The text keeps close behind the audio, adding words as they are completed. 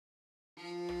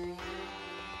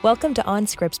Welcome to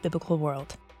OnScript's Biblical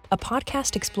World, a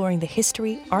podcast exploring the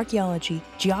history, archaeology,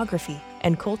 geography,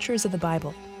 and cultures of the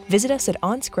Bible. Visit us at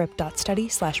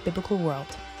onscript.study/biblicalworld.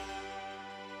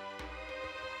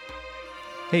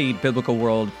 Hey, Biblical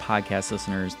World podcast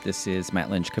listeners. This is Matt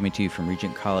Lynch coming to you from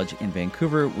Regent College in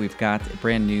Vancouver. We've got a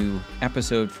brand new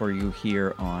episode for you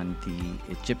here on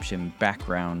the Egyptian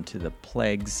background to the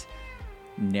plagues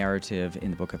narrative in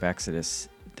the book of Exodus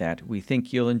that we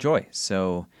think you'll enjoy.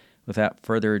 So without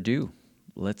further ado,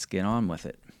 let's get on with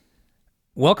it.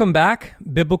 Welcome back,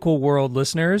 Biblical World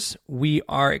listeners. We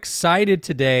are excited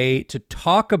today to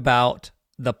talk about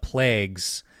the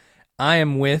plagues. I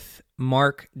am with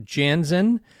Mark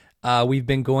Jansen. We've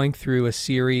been going through a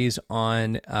series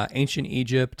on ancient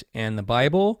Egypt and the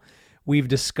Bible. We've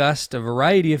discussed a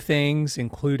variety of things,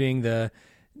 including the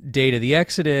date of the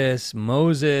Exodus,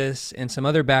 Moses, and some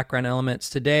other background elements.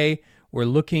 Today, we're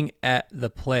looking at the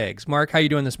plagues. Mark, how you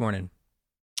doing this morning?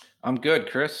 I'm good,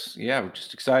 Chris. Yeah, we're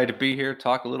just excited to be here,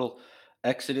 talk a little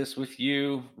Exodus with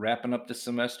you, wrapping up the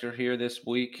semester here this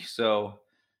week. So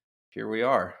here we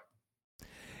are.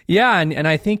 Yeah, and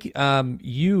I think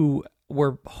you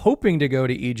were hoping to go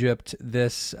to Egypt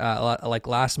this like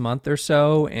last month or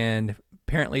so, and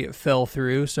apparently it fell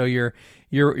through. So you're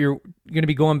going to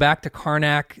be going back to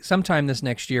Karnak sometime this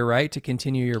next year, right, to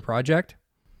continue your project?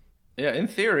 Yeah, in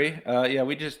theory.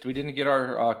 We didn't get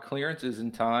our clearances in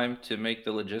time to make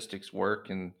the logistics work,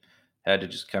 and had to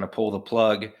just kind of pull the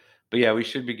plug. But yeah, we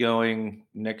should be going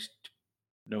next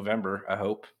November, I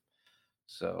hope.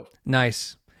 So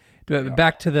nice. Yeah.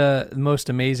 Back to the most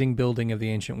amazing building of the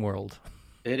ancient world.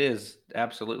 It is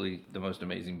absolutely the most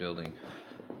amazing building.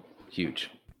 Huge.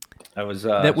 I was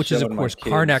which is of course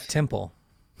Karnak Temple.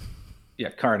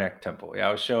 Yeah, Karnak Temple. Yeah,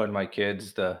 I was showing my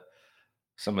kids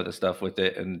some of the stuff with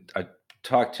it, and I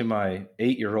talked to my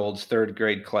 8-year-old's third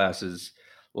grade classes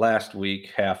last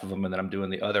week, half of them, and then I'm doing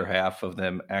the other half of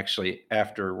them actually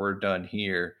after we're done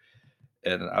here.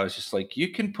 And I was just like, you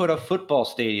can put a football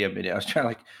stadium in it. I was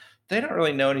trying they don't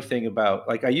really know anything about,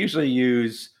 I usually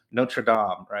use Notre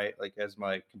Dame, right? As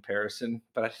my comparison,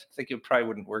 but I think it probably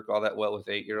wouldn't work all that well with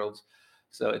 8-year-olds.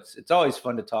 So it's always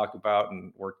fun to talk about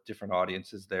and work different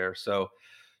audiences there. So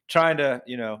trying to,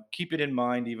 keep it in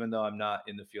mind, even though I'm not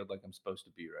in the field like I'm supposed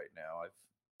to be right now. I've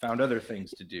found other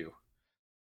things to do.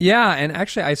 Yeah, and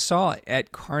actually I saw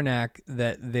at Karnak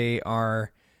that they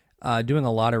are doing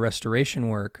a lot of restoration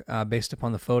work based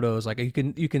upon the photos.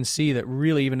 You can see that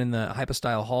really even in the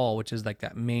hypostyle hall, which is like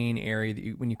that main area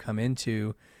that when you come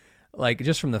into,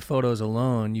 just from the photos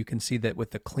alone, you can see that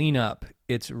with the cleanup,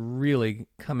 it's really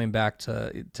coming back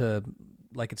to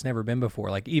like it's never been before.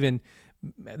 Like even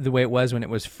the way it was when it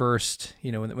was first,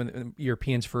 when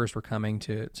Europeans first were coming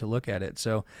to look at it.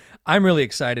 So I'm really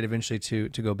excited eventually to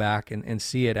go back and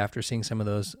see it after seeing some of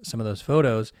those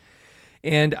photos.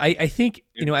 And I think,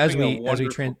 as we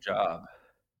train, job.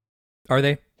 Are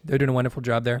they? They're doing a wonderful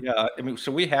job there. Yeah,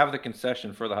 so we have the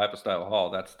concession for the hypostyle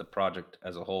hall. That's the project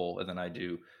as a whole, and then I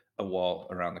do a wall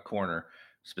around the corner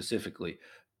specifically.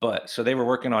 But so they were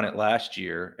working on it last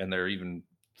year, and they're even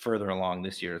further along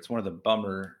this year. It's one of the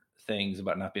bummer things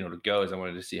about not being able to go is I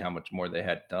wanted to see how much more they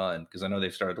had done, because I know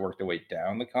they've started to work their way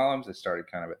down the columns. They started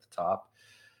kind of at the top,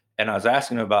 and I was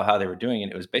asking them about how they were doing it.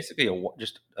 It was basically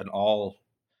just an all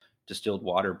distilled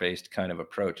water based kind of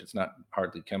approach. It's not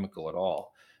hardly chemical at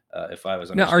all. If I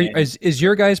was understanding. Now, is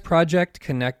your guys' project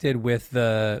connected with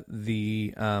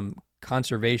the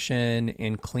conservation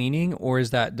and cleaning, or is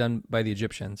that done by the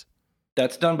Egyptians?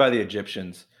 That's done by the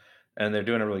Egyptians, and they're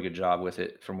doing a really good job with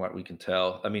it from what we can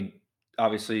tell.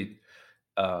 Obviously,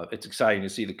 it's exciting to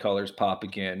see the colors pop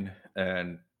again,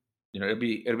 and I'll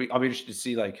be interested to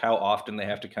see how often they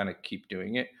have to kind of keep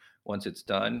doing it once it's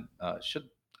done. It should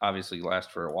obviously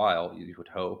last for a while, you would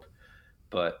hope,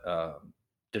 but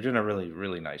they're doing a really,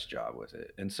 really nice job with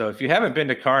it. And so if you haven't been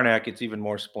to Karnak, it's even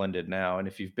more splendid now. And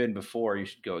if you've been before, you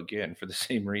should go again for the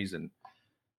same reason.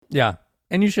 Yeah.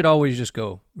 And you should always just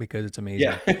go because it's amazing.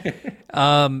 Yeah.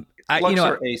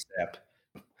 ASAP.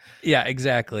 Yeah,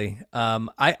 exactly.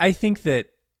 I think that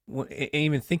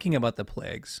even thinking about the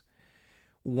plagues,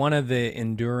 one of the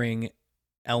enduring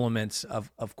elements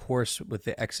of course, with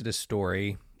the Exodus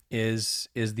story is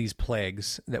these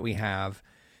plagues that we have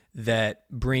that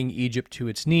bring Egypt to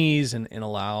its knees and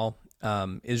allow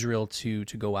Israel to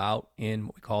go out in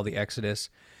what we call the Exodus.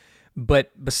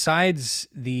 But besides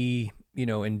the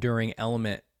enduring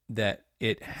element that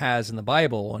it has in the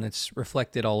Bible, and it's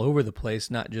reflected all over the place,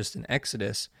 not just in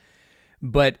Exodus,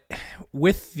 but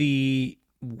with the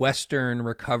Western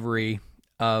recovery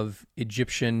of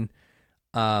Egyptian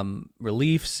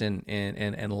reliefs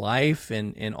and life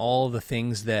and all the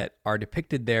things that are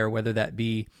depicted there, whether that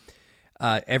be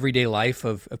everyday life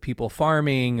of people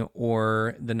farming,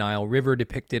 or the Nile River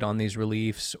depicted on these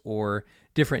reliefs, or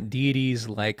different deities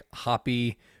like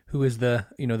Hapi, who is the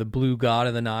blue god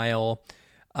of the Nile.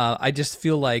 I just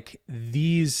feel like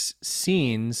these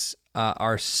scenes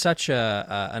are such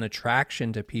an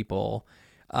attraction to people,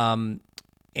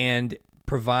 and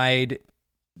provide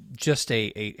just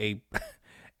a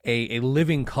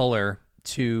living color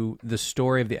to the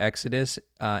story of the Exodus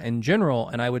in general,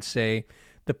 and I would say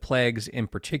the plagues in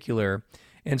particular.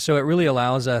 And so it really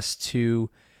allows us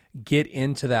to get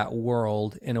into that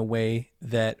world in a way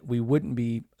that we wouldn't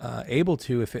be able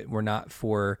to if it were not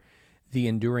for the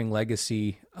enduring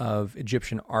legacy of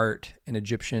Egyptian art and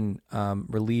Egyptian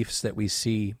reliefs that we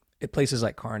see at places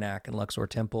like Karnak and Luxor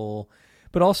Temple,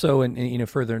 but also in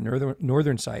further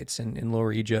northern sites in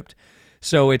Lower Egypt.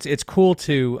 So it's cool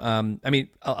to,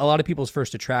 a lot of people's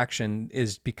first attraction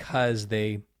is because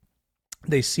they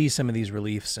see some of these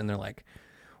reliefs and they're like,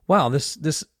 wow, this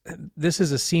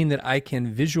is a scene that I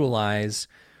can visualize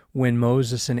when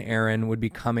Moses and Aaron would be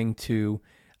coming to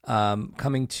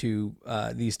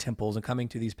these temples and coming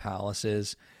to these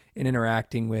palaces and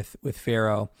interacting with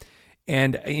Pharaoh.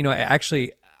 And,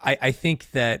 I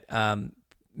think that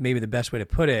maybe the best way to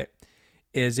put it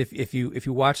is if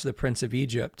you watch The Prince of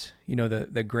Egypt,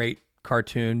 the great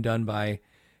cartoon done by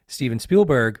Steven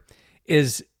Spielberg,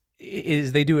 is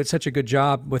they do it such a good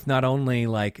job with not only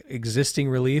like existing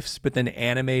reliefs, but then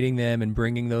animating them and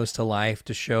bringing those to life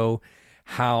to show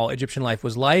how Egyptian life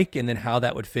was like, and then how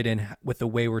that would fit in with the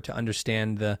way we're to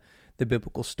understand the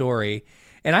biblical story.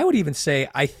 And I would even say,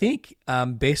 I think,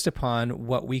 based upon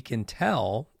what we can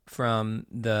tell from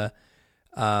the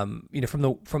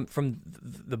the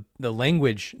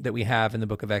language that we have in the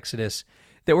book of Exodus,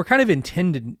 that we're kind of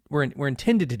intended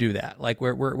to do that. Like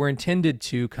we're intended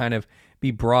to kind of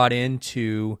be brought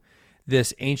into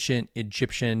this ancient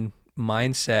Egyptian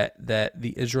mindset that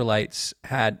the Israelites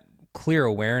had clear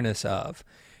awareness of.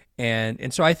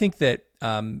 And so I think that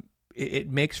it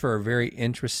makes for a very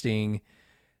interesting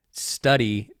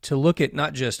study to look at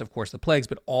not just, of course, the plagues,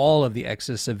 but all of the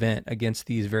Exodus event against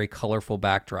these very colorful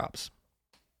backdrops.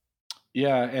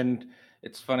 Yeah, and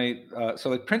it's funny. So,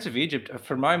 like Prince of Egypt,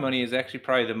 for my money, is actually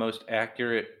probably the most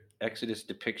accurate Exodus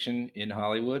depiction in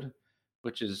Hollywood,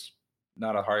 which is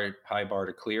not a high bar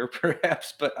to clear,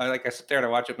 perhaps. But I sit there and I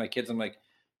watch it with my kids. I'm like,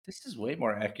 this is way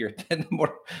more accurate than the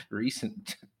more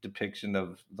recent depiction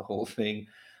of the whole thing.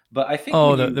 But I think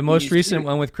the most recent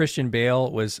one with Christian Bale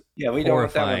was we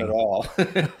horrifying. don't want that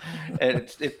one at all.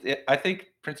 And I think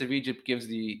Prince of Egypt gives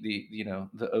the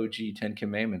OG Ten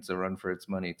Commandments a run for its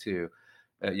money too.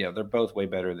 They're both way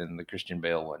better than the Christian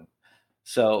Bale one.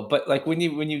 So, but like when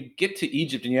you get to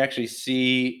Egypt and you actually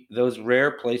see those rare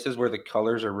places where the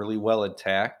colors are really well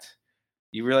intact,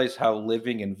 you realize how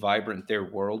living and vibrant their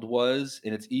world was.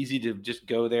 And it's easy to just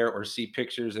go there or see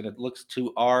pictures, and it looks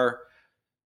to our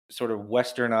sort of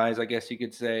Western eyes, I guess you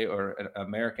could say, or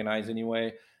American eyes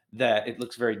anyway, that it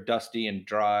looks very dusty and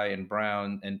dry and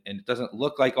brown, and it doesn't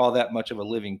look like all that much of a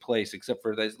living place, except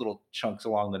for those little chunks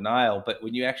along the Nile. But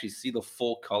when you actually see the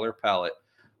full color palette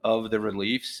of the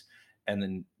reliefs, and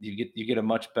then you get a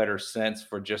much better sense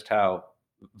for just how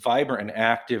vibrant and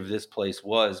active this place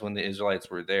was when the Israelites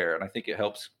were there. And I think it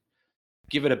helps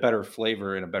give it a better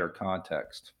flavor and a better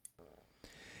context.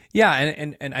 Yeah,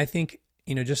 and I think,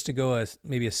 just to go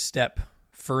maybe a step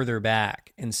further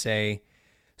back and say,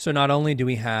 so not only do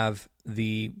we have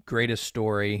the greatest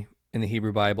story in the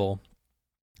Hebrew Bible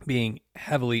being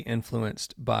heavily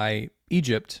influenced by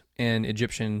Egypt and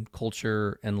Egyptian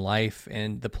culture and life,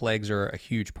 and the plagues are a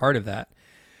huge part of that,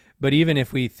 but even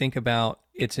if we think about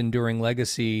its enduring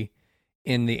legacy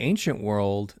in the ancient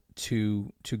world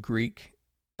to Greek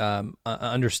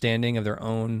understanding of their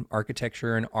own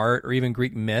architecture and art, or even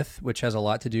Greek myth, which has a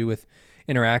lot to do with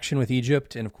interaction with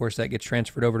Egypt, and of course that gets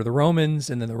transferred over to the Romans,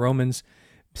 and then the Romans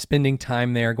spending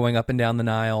time there, going up and down the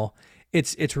Nile.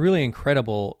 It's really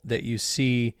incredible that you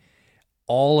see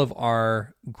all of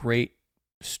our great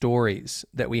stories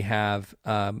that we have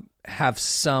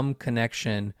some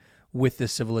connection with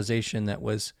this civilization that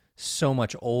was so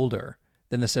much older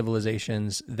than the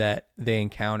civilizations that they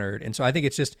encountered. And so I think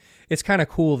it's kind of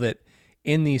cool that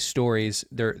in these stories,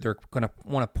 they're going to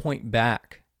want to point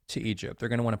back to Egypt. They're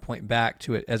going to want to point back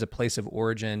to it as a place of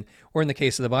origin, or in the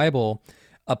case of the Bible,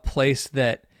 a place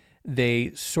that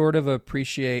they sort of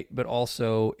appreciate, but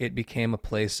also it became a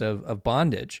place of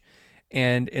bondage.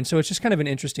 And so it's just kind of an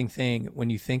interesting thing when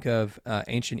you think of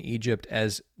ancient Egypt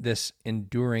as this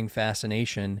enduring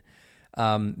fascination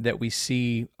that we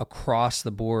see across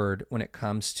the board when it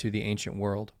comes to the ancient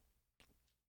world.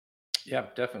 Yeah,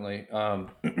 definitely.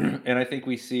 And I think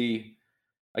we see,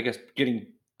 I guess, getting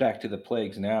back to the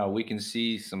plagues now, we can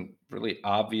see some really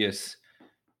obvious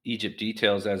Egypt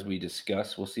details as we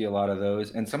discuss. We'll see a lot of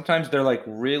those. And sometimes they're like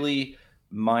really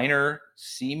minor,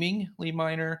 seemingly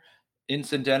minor,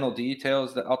 incidental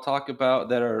details that I'll talk about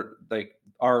that are like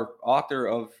our author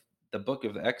of the book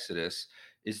of Exodus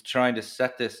is trying to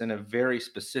set this in a very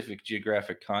specific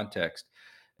geographic context.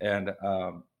 And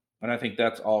I think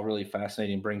that's all really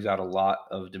fascinating, brings out a lot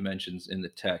of dimensions in the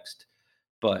text.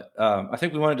 But I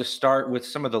think we wanted to start with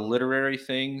some of the literary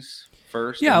things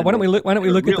first. Yeah, why don't we look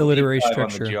at the literary On the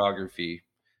structure? geography.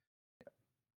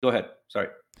 Go ahead. Sorry.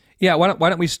 Yeah, why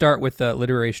don't we start with the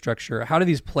literary structure? How do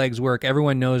these plagues work?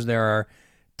 Everyone knows there are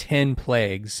 10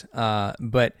 plagues,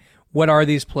 but what are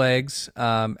these plagues?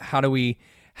 How do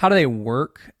they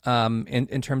work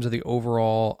in terms of the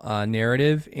overall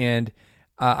narrative? And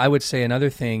I would say another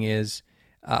thing is,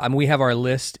 we have our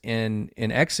list in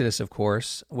Exodus, of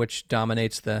course, which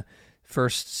dominates the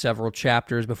first several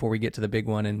chapters before we get to the big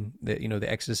one and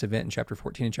the Exodus event in chapter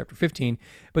 14 and chapter 15.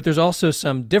 But there's also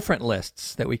some different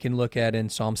lists that we can look at in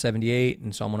Psalm 78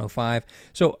 and Psalm 105.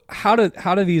 So how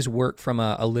do these work from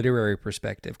a literary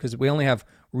perspective? Because we only have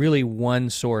really one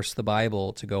source, the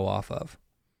Bible, to go off of.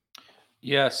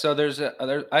 Yeah, so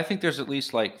I think there's at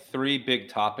least like three big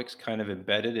topics kind of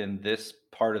embedded in this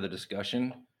part of the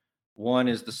discussion. One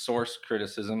is the source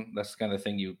criticism. That's the kind of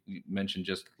thing you mentioned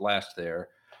just last there.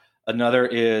 Another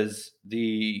is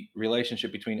the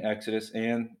relationship between Exodus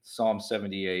and Psalm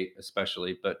 78,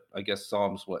 especially, but I guess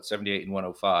Psalms 78 and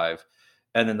 105.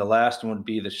 And then the last one would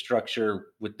be the structure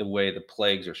with the way the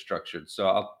plagues are structured. So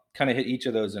I'll kind of hit each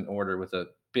of those in order with a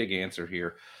big answer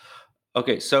here.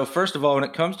 Okay, so first of all, when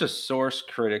it comes to source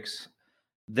critics,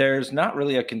 there's not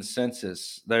really a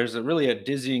consensus. There's really a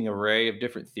dizzying array of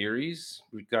different theories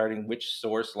regarding which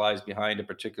source lies behind a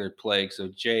particular plague. So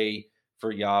J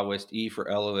for Yahwist, E for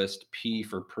Elohist, P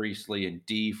for priestly, and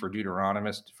D for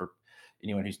Deuteronomist. For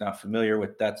anyone who's not familiar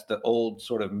with, that's the old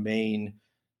sort of main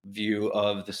view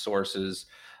of the sources.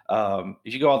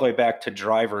 If you go all the way back to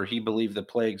Driver, he believed the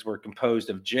plagues were composed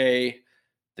of J,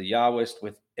 the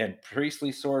Yahwist, and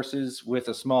priestly sources with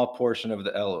a small portion of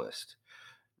the Elohist.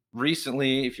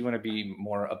 Recently, if you want to be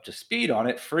more up to speed on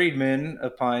it, Friedman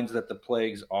opines that the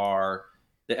plagues are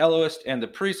the Elohist and the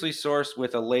priestly source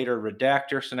with a later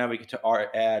redactor. So now we get to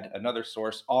add another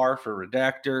source, R for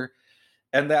redactor.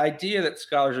 And the idea that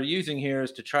scholars are using here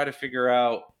is to try to figure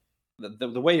out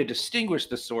the way to distinguish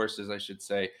the sources, I should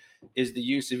say, is the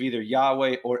use of either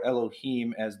Yahweh or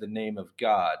Elohim as the name of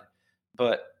God.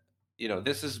 But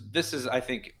this is I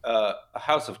think a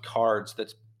house of cards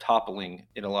that's toppling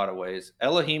in a lot of ways.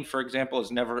 Elohim, for example,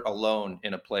 is never alone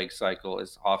in a plague cycle,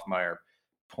 as Hoffmeyer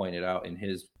pointed out in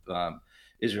his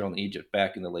Israel and Egypt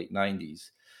back in the late 90s.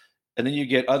 And then you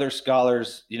get other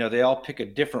scholars, they all pick a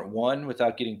different one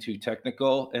without getting too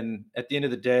technical. And at the end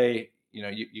of the day,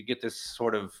 you get this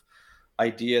sort of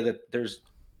idea that there's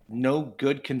no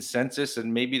good consensus,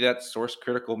 and maybe that source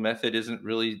critical method isn't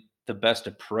really the best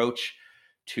approach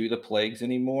to the plagues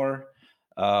anymore.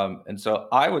 And so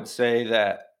I would say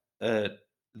that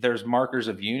there's markers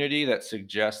of unity that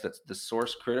suggest that the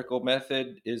source critical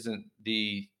method isn't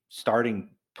the starting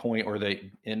point or the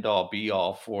end all be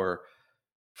all for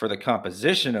the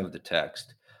composition of the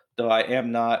text. Though I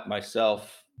am not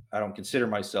myself, I don't consider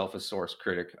myself a source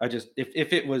critic. I just,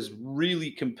 if it was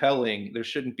really compelling, there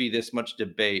shouldn't be this much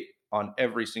debate on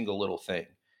every single little thing.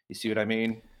 You see what I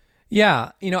mean?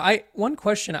 Yeah, one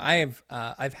question I've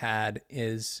had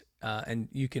is, and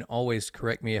you can always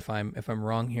correct me if I'm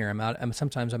wrong here.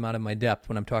 Sometimes I'm out of my depth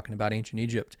when I'm talking about ancient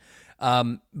Egypt.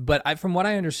 But from what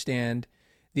I understand,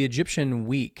 the Egyptian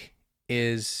week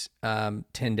is 10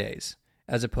 days,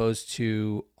 as opposed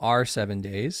to our 7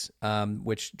 days,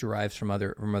 which derives from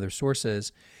other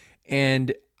sources.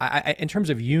 And I in terms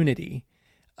of unity,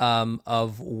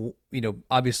 of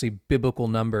obviously biblical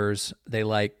numbers, they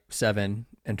like 7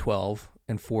 and 12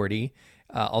 and 40.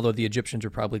 Although the Egyptians are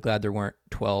probably glad there weren't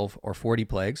 12 or 40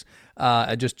 plagues,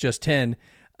 just 10.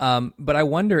 But I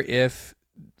wonder if,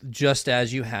 just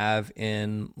as you have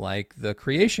in like the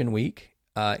creation week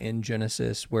in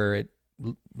Genesis, where it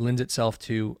lends itself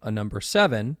to a number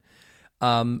 7,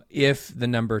 if the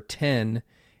number 10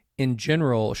 in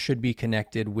general should be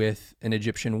connected with an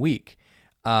Egyptian week.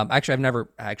 Actually, I've never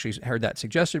actually heard that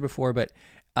suggested before, but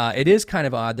it is kind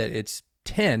of odd that it's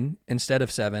 10 instead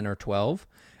of 7 or 12.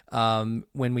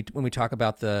 When we talk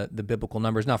about the biblical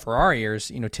numbers. Now, for our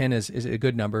ears, 10 is a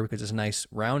good number because it's a nice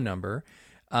round number.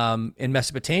 In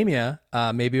Mesopotamia,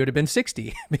 maybe it would have been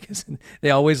 60 because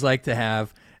they always like to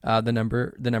have the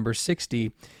number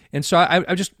 60. And so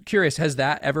I'm just curious, has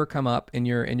that ever come up in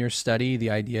your study, the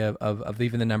idea of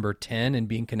even the number 10 and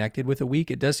being connected with a week?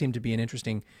 It does seem to be an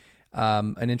interesting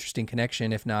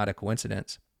connection, if not a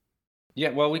coincidence. Yeah,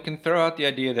 well, we can throw out the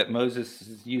idea that Moses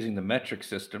is using the metric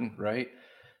system, right?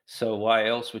 So why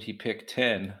else would he pick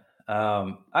 10?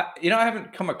 I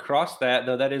haven't come across that,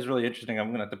 though. That is really interesting. I'm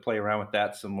going to have to play around with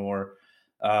that some more.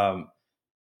 Um,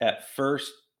 at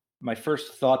first, my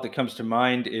first thought that comes to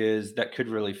mind is that could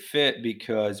really fit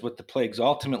because what the plagues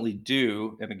ultimately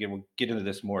do, and again, we'll get into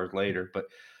this more later, but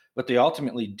what they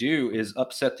ultimately do is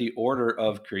upset the order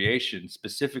of creation,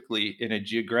 specifically in a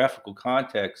geographical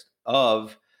context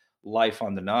of life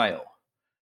on the Nile.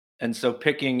 And so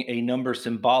picking a number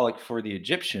symbolic for the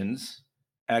Egyptians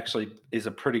actually is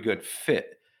a pretty good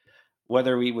fit.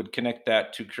 Whether we would connect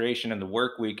that to creation and the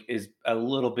work week is a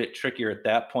little bit trickier at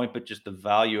that point, but just the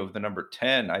value of the number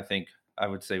 10, I think I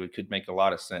would say it could make a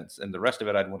lot of sense. And the rest of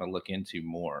it I'd want to look into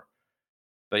more.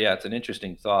 But yeah, it's an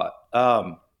interesting thought.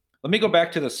 Let me go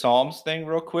back to the Psalms thing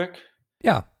real quick.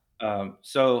 Yeah.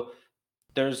 So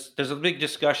there's a big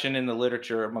discussion in the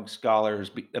literature among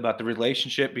scholars about the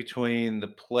relationship between the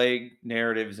plague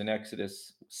narratives in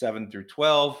Exodus 7 through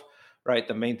 12, right?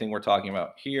 The main thing we're talking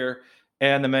about here,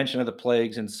 and the mention of the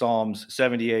plagues in Psalms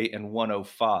 78 and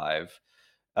 105.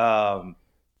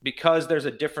 Because there's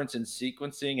a difference in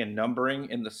sequencing and numbering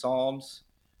in the Psalms,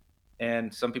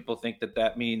 and some people think that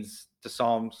that means the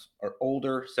Psalms are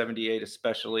older. 78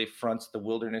 especially fronts the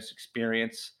wilderness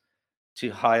experience to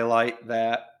highlight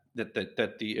that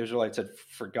the Israelites had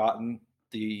forgotten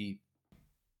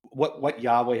what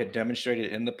Yahweh had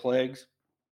demonstrated in the plagues.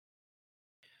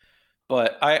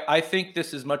 But I think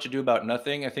this is much ado about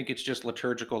nothing. I think it's just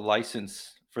liturgical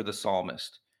license for the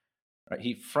psalmist. Right?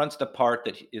 He fronts the part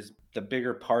that is the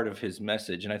bigger part of his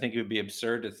message, and I think it would be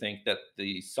absurd to think that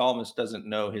the psalmist doesn't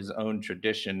know his own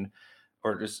tradition,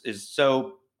 or just is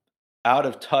so out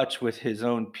of touch with his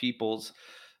own people's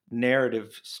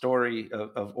narrative story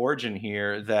of origin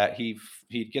here that he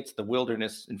gets the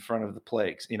wilderness in front of the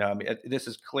plagues. I mean, this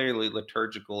is clearly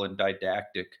liturgical and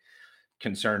didactic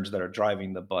concerns that are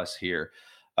driving the bus here.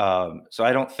 So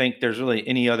I don't think there's really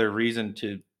any other reason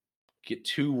to get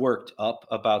too worked up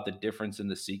about the difference in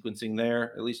the sequencing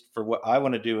there. At least for what I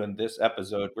want to do in this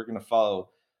episode, we're going to follow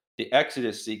the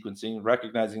Exodus sequencing,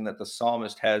 recognizing that the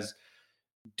psalmist has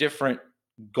different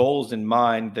goals in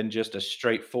mind than just a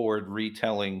straightforward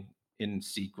retelling in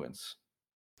sequence.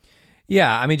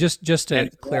 Yeah, I mean, just to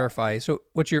clarify, so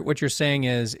what you're saying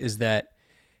is that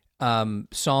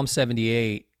Psalm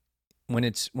 78, when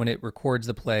it records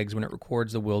the plagues, when it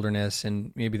records the wilderness,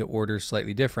 and maybe the order is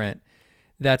slightly different,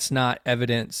 that's not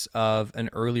evidence of an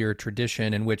earlier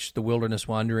tradition in which the wilderness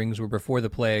wanderings were before the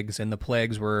plagues and the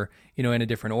plagues were, in a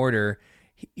different order.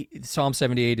 Psalm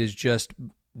 78 is just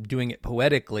doing it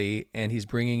poetically, and he's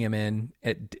bringing him in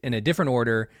a different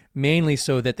order, mainly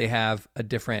so that they have a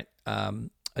different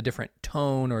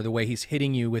tone, or the way he's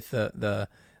hitting you with the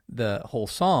whole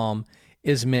psalm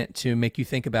is meant to make you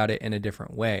think about it in a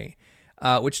different way,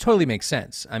 which totally makes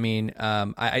sense. I mean,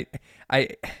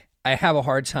 I have a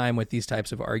hard time with these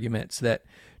types of arguments that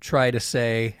try to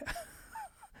say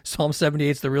Psalm 78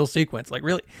 is the real sequence. Like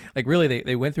really,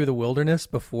 they went through the wilderness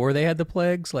before they had the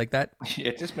plagues. Like that,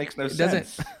 it just makes no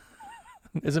sense.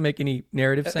 Doesn't make any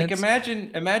narrative sense.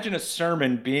 Like imagine a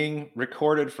sermon being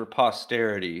recorded for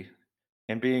posterity,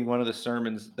 and being one of the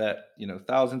sermons that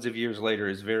thousands of years later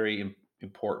is very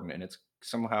important, and it's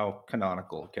somehow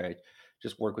canonical. Okay,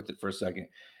 just work with it for a second.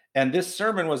 And this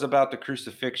sermon was about the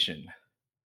crucifixion.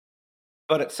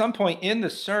 But at some point in the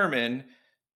sermon,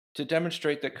 to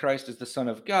demonstrate that Christ is the Son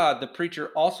of God, the preacher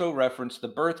also referenced the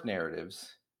birth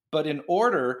narratives. But in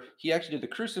order, he actually did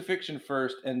the crucifixion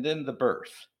first and then the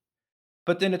birth.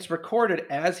 But then it's recorded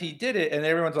as he did it, and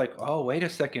everyone's like, oh, wait a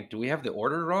second, do we have the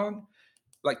order wrong?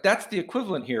 Like, that's the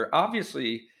equivalent here.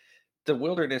 Obviously, the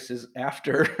wilderness is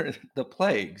after the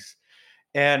plagues.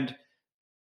 And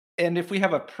if we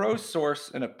have a prose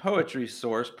source and a poetry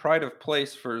source, pride of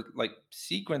place for like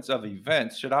sequence of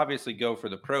events should obviously go for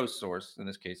the prose source. In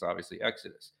this case, obviously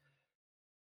Exodus.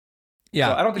 Yeah,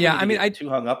 so I don't think we need to get too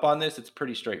hung up on this. It's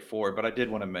pretty straightforward, but I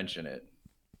did want to mention it.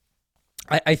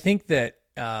 I think that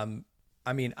I'm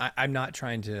not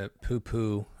trying to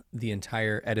poo-poo the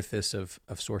entire edifice of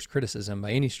source criticism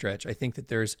by any stretch. I think that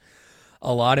there's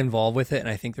a lot involved with it, and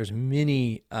I think there's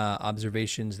many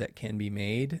observations that can be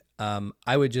made.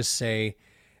 I would just say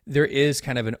there is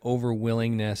kind of an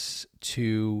overwillingness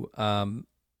to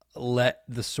let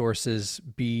the sources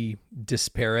be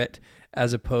disparate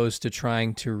as opposed to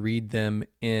trying to read them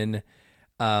in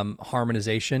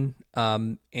harmonization.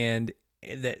 So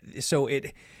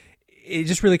it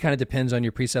just really kind of depends on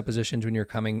your presuppositions when you're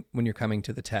coming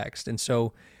to the text. And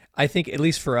so I think, at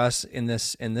least for us in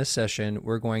this session,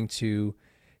 we're going to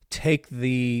take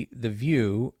the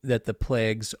view that the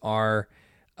plagues are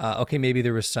okay. Maybe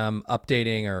there was some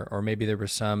updating, or maybe there were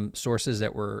some sources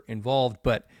that were involved,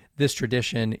 but this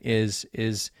tradition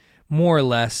is more or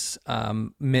less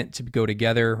meant to go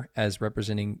together as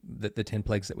representing the 10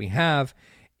 plagues that we have,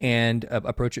 and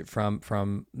approach it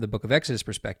from the book of Exodus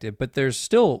perspective. But there's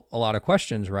still a lot of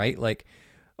questions, right? Like,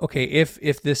 okay,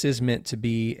 if this is meant to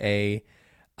be a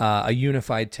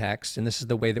unified text, and this is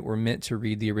the way that we're meant to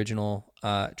read the original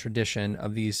tradition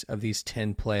of these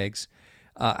 10 plagues,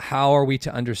 how are we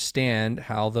to understand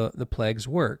how the plagues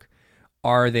work?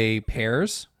 Are they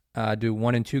pairs? Do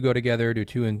 1 and 2 go together? Do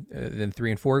 2 and then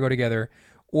 3 and 4 go together?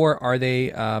 Or are they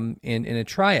in a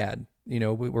triad?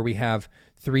 Where we have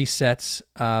 3 sets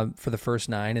for the first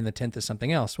 9, and the 10th is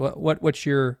something else. What's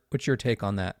your take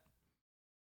on that?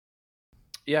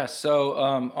 Yeah, so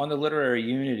on the literary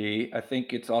unity, I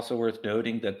think it's also worth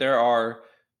noting that there are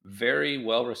very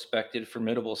well respected,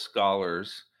 formidable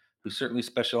scholars who certainly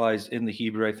specialize in the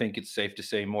Hebrew. I think it's safe to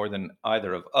say more than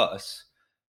either of us,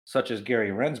 such as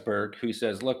Gary Rensburg, who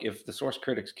says, look, if the source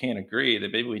critics can't agree,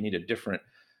 then maybe we need a different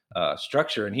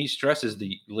structure. And he stresses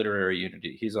the literary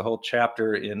unity. He's a whole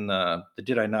chapter in the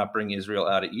Did I Not Bring Israel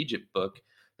Out of Egypt book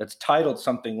that's titled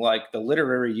something like The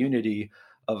Literary Unity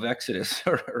of Exodus,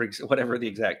 or whatever the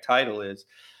exact title is.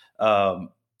 And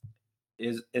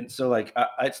so like,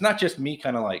 it's not just me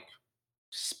kind of like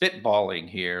spitballing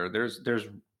here. There's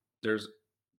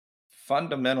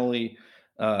fundamentally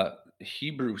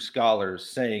Hebrew scholars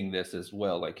saying this as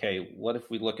well. Like, hey, what if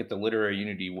we look at the literary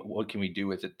unity? What can we do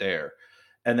with it there?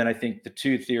 And then I think the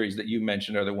 2 theories that you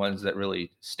mentioned are the ones that really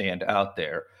stand out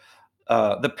there.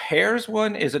 The pairs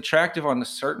one is attractive on a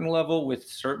certain level with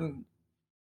certain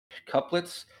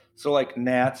couplets. So like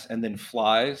gnats and then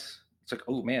flies. It's like,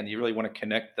 oh man, you really want to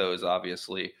connect those,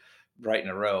 obviously, right in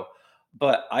a row.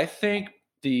 But I think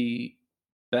the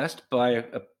best by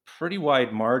a pretty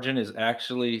wide margin is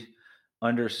actually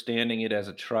understanding it as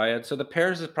a triad. So the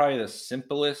pairs is probably the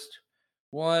simplest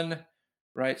one,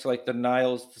 right? So like the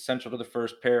Nile's central to the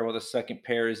first pair, while the second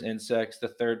pair is insects, the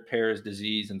third pair is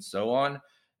disease, and so on.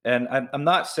 And I'm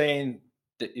not saying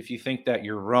that if you think that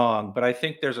you're wrong, but I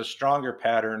think there's a stronger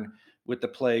pattern with the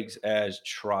plagues as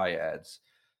triads.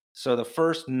 So the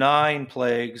first 9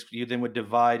 plagues you then would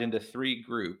divide into 3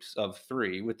 groups of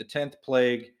 3, with the 10th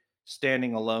plague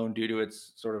standing alone due to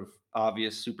its sort of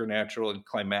obvious supernatural and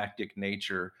climactic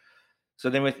nature. So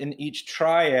then within each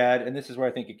triad, and this is where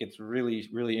I think it gets really,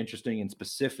 really interesting and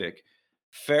specific,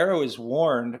 Pharaoh is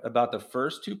warned about the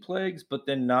first 2 plagues, but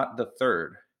then not the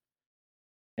third.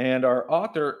 And our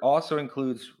author also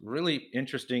includes really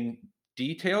interesting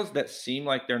details that seem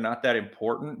like they're not that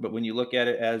important, but when you look at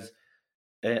it as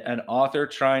an author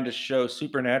trying to show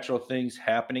supernatural things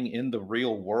happening in the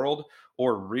real world,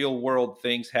 or real world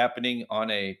things happening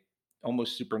on a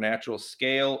almost supernatural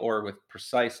scale or with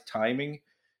precise timing,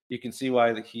 you can see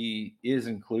why he is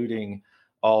including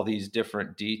all these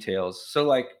different details. So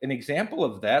like an example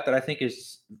of that I think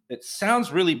is, it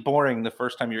sounds really boring the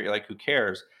first time you're like, who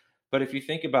cares? But if you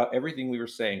think about everything we were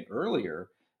saying earlier,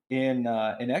 in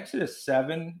Exodus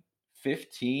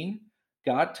 7:15,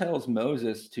 God tells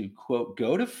Moses to, quote,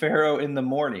 go to Pharaoh in the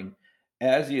morning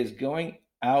as he is going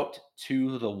out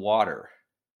to the water.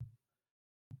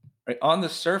 Right? On the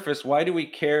surface, why do we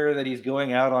care that he's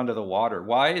going out onto the water?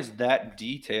 Why is that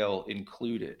detail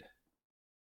included?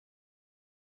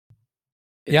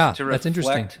 It's to that's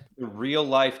interesting. The real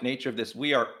life nature of this.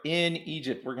 We are in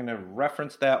Egypt. We're going to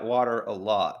reference that water a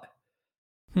lot.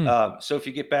 So if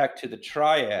you get back to the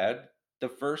triad, the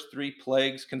first 3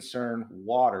 plagues concern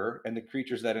water and the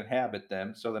creatures that inhabit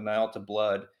them. So the Nile to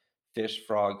blood, fish,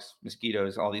 frogs,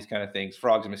 mosquitoes, all these kind of things.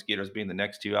 Frogs and mosquitoes being the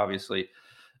next 2, obviously.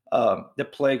 The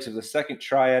plagues of the second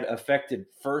triad affected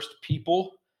first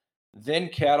people, then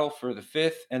cattle for the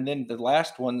 5th, and then the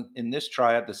last one in this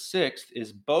triad, the 6th,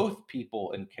 is both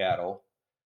people and cattle.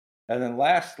 And then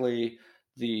lastly,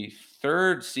 the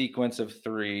third sequence of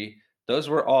 3, those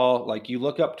were all like, you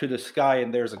look up to the sky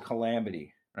and there's a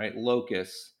calamity, right?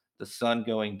 Locusts, the sun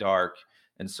going dark,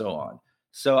 and so on.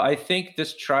 So I think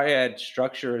this triad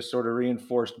structure is sort of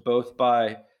reinforced both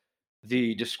by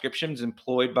the descriptions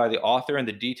employed by the author and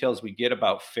the details we get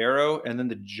about Pharaoh, and then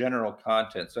the general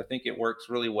content. So I think it works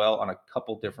really well on a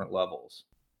couple different levels.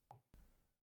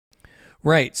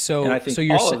 Right. So, and I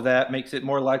think all of that makes it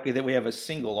more likely that we have a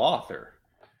single author.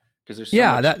 because there's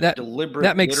so much that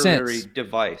deliberate makes literary sense.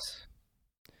 device.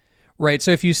 Right.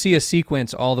 So if you see a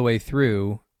sequence all the way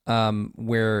through,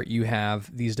 where you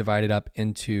have these divided up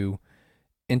into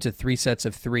 3 sets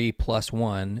of 3 plus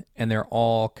 1, and they're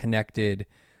all connected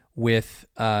with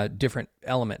different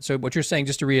elements. So what you're saying,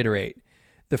 just to reiterate,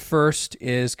 the first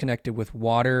is connected with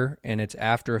water and its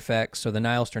after effects. So the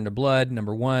Nile's turned to blood,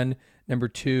 number 1. Number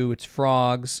 2, it's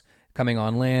frogs coming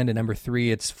on land. And number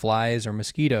 3, it's flies or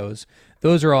mosquitoes.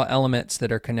 Those are all elements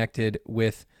that are connected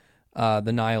with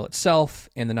the Nile itself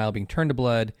and the Nile being turned to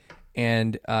blood.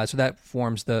 And so that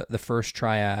forms the first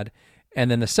triad. And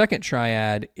then the second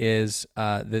triad is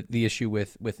the issue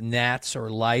with gnats or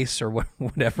lice or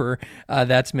whatever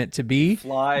that's meant to be.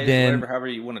 Flies, then, however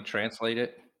you want to translate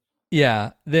it.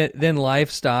 Yeah. Then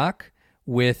livestock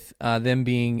with them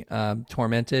being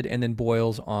tormented, and then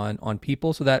boils on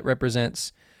people. So that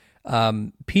represents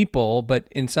people, but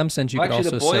in some sense you could also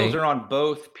say... Actually, the boils are on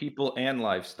both people and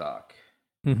livestock.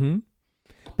 Mm-hmm.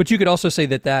 But you could also say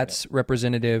that that's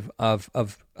representative of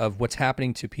what's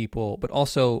happening to people, but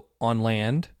also on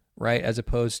land, right, as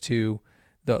opposed to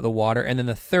the water. And then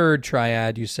the third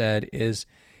triad, you said, is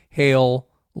hail,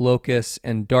 locusts,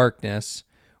 and darkness,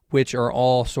 which are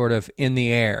all sort of in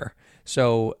the air.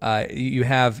 So you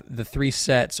have the 3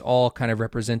 sets all kind of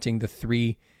representing the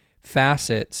 3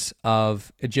 facets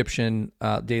of Egyptian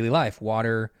daily life: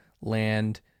 water,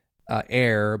 land,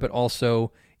 air, but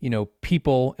also,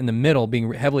 people in the middle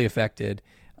being heavily affected,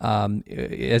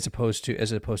 as opposed to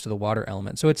the water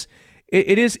element. So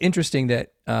it is interesting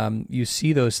that you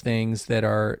see those things that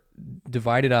are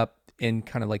divided up in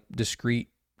kind of like discrete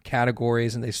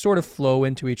categories, and they sort of flow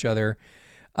into each other.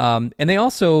 And they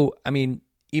also,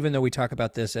 even though we talk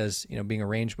about this as being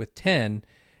arranged with 10,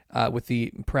 with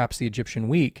perhaps the Egyptian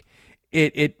week,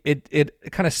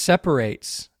 it kind of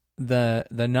separates the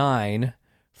 9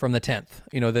 from the 10th.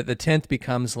 The 10th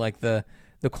becomes like the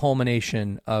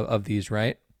culmination of these,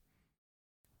 right?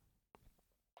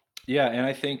 Yeah, and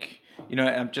I think,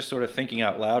 I'm just sort of thinking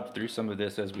out loud through some of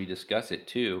this as we discuss it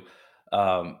too.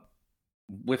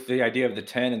 With the idea of the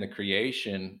 10 and the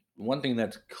creation, one thing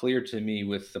that's clear to me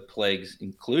with the plagues,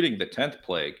 including the 10th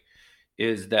plague,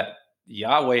 is that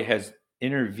Yahweh has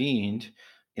intervened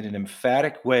in an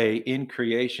emphatic way in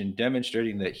creation,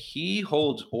 demonstrating that he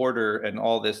holds order and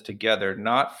all this together,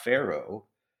 not Pharaoh.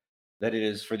 That it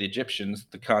is for the Egyptians,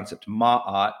 the concept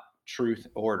ma'at, truth,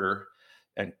 order,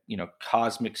 and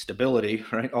cosmic stability,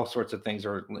 right? All sorts of things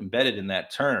are embedded in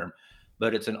that term,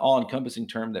 but it's an all-encompassing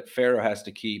term that Pharaoh has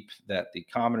to keep, that the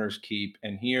commoners keep.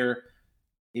 And here,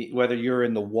 whether you're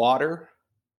in the water,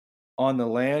 on the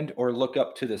land, or look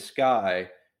up to the sky,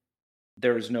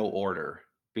 there is no order,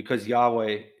 because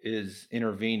Yahweh is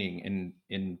intervening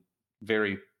in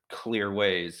very clear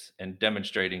ways and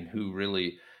demonstrating who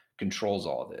really controls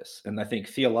all this. And I think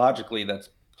theologically that's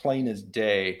plain as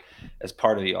day as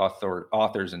part of the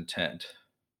author's intent.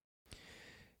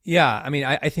 Yeah,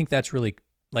 I think that's really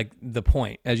like the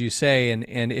point, as you say.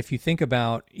 And if you think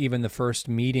about even the first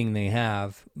meeting they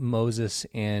have, Moses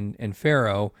and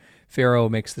Pharaoh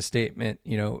makes the statement,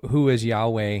 who is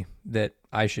Yahweh that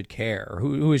I should care? Or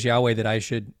who is Yahweh that I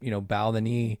should, bow the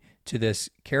knee to this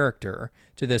character,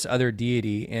 to this other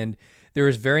deity? And there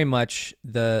is very much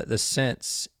the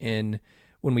sense in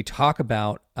when we talk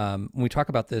about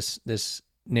this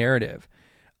narrative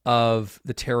of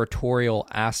the territorial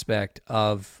aspect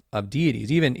of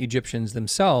deities, even Egyptians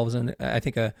themselves. And I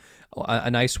think a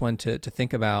nice one to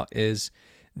think about is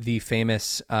the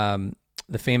famous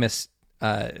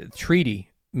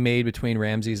treaty made between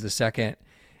Ramses II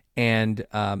and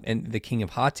the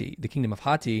kingdom of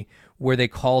Hatti, where they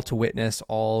call to witness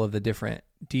all of the different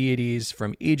deities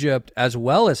from Egypt as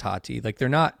well as Hatti. Like, they're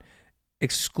not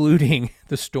excluding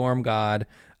the storm god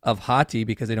of Hatti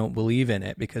because they don't believe in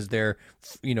it, because their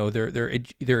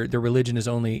religion is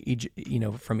only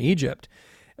from Egypt,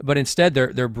 but instead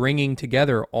they're bringing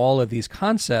together all of these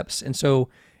concepts. And so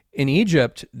in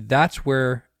Egypt, that's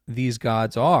where these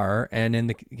gods are, and in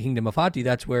the kingdom of Hatti,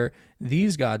 that's where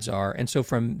these gods are. And so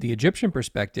from the Egyptian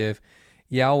perspective,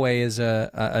 Yahweh is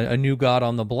a new god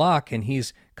on the block, and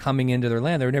he's coming into their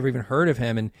land. They've never even heard of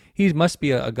him, and he must be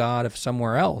a god of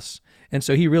somewhere else. And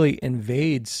so he really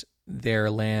invades their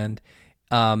land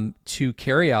to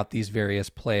carry out these various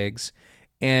plagues.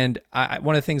 And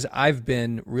one of the things I've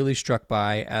been really struck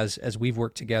by as we've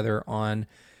worked together on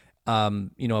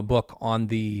a book on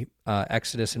the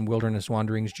Exodus and wilderness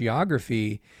wanderings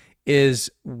geography is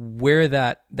where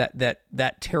that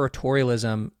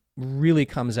territorialism really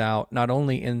comes out, not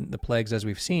only in the plagues as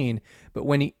we've seen, but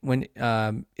when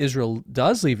Israel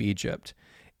does leave Egypt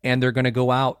and they're going to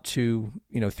go out to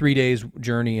 3 days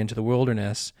journey into the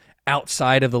wilderness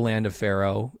outside of the land of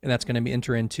Pharaoh, and that's going to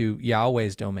enter into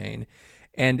Yahweh's domain.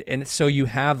 And so you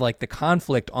have like the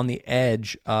conflict on the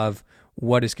edge of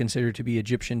what is considered to be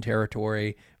Egyptian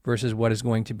territory versus what is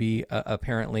going to be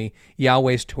apparently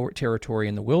Yahweh's territory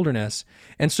in the wilderness.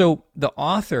 And so the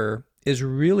author is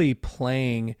really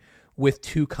playing with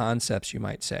two concepts, you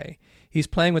might say. He's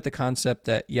playing with the concept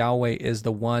that Yahweh is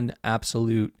the one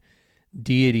absolute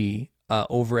deity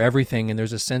over everything, and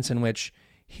there's a sense in which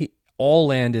all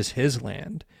land is his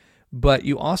land. But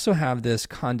you also have this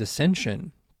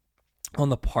condescension on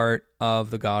the part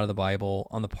of the God of the Bible,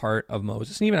 on the part of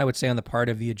Moses, and even I would say on the part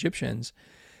of the Egyptians,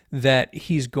 that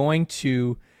he's going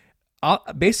to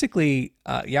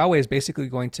Yahweh is basically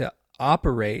going to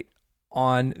operate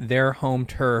on their home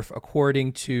turf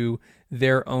according to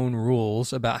their own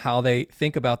rules about how they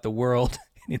think about the world.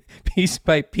 Piece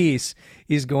by piece,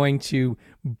 he's going to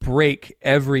break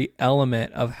every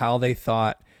element of how they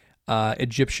thought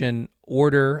Egyptian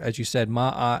order, as you said,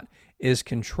 Ma'at, is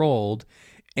controlled.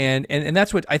 And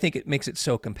that's what I think it makes it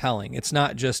so compelling. It's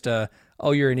not just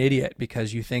oh, you're an idiot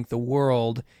because you think the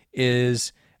world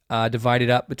is divided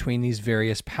up between these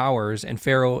various powers, and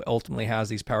Pharaoh ultimately has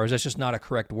these powers. That's just not a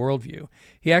correct worldview.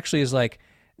 He actually is like,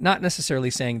 not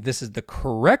necessarily saying this is the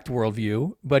correct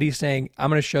worldview, but he's saying, I'm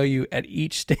going to show you at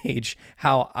each stage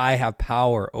how I have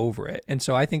power over it. And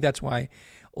so I think that's why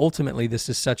ultimately this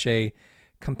is such a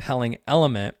compelling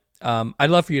element.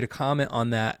 I'd love for you to comment on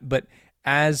that, but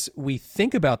as we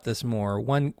think about this more,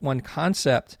 one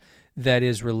concept that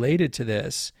is related to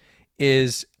this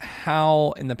is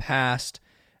how in the past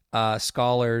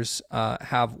scholars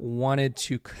have wanted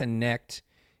to connect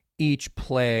each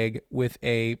plague with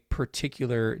a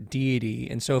particular deity.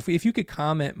 And so if you could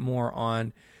comment more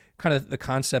on kind of the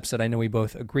concepts that I know we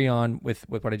both agree on with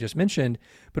what I just mentioned,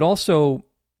 but also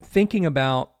thinking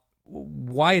about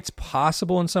why it's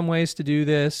possible in some ways to do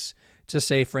this, to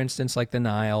say, for instance, like the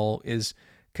Nile is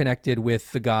connected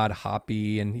with the god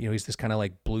Hapi, and he's this kind of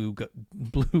like blue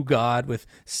god with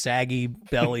saggy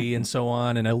belly and so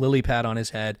on, and a lily pad on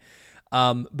his head.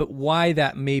 But why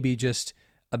that may be just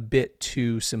a bit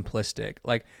too simplistic.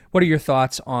 Like, what are your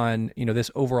thoughts on this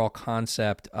overall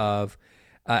concept of,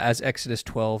 as Exodus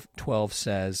 12:12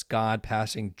 says, God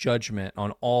passing judgment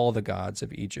on all the gods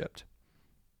of Egypt?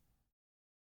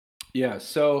 Yeah,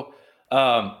 so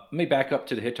let me back up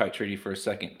to the Hittite Treaty for a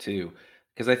second too,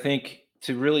 because I think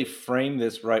to really frame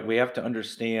this right, we have to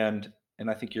understand, and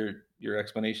I think your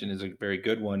explanation is a very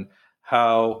good one,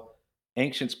 how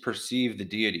ancients perceive the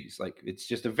deities. Like, it's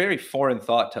just a very foreign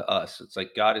thought to us. It's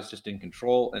like God is just in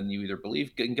control, and you either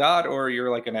believe in God or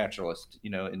you're like a naturalist.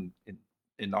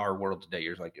 In our world today,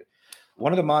 you're like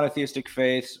one of the monotheistic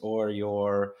faiths, or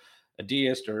you're a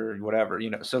deist or whatever.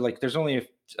 So like there's only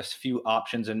a few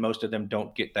options, and most of them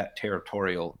don't get that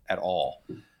territorial at all.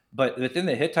 But within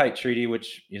the Hittite Treaty,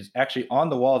 which is actually on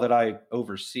the wall that I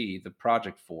oversee the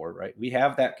project for, right, we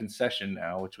have that concession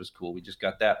now, which was cool. We just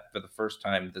got that for the first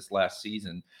time this last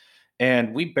season.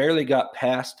 And we barely got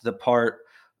past the part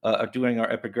of doing our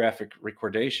epigraphic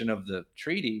recordation of the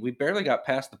treaty. We barely got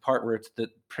past the part where it's the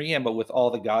preamble with all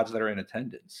the gods that are in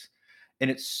attendance. And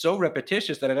it's so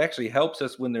repetitious that it actually helps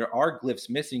us when there are glyphs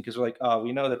missing, because we're like, oh,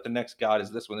 we know that the next god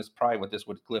is this one. This is probably what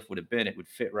glyph would have been. It would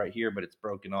fit right here, but it's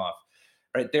broken off.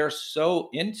 Right? They're so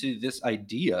into this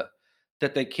idea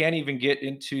that they can't even get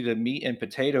into the meat and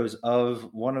potatoes of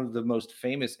one of the most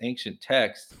famous ancient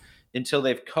texts until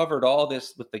they've covered all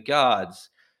this with the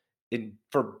gods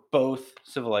for both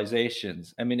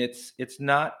civilizations. I mean, it's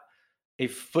not a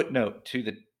footnote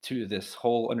to this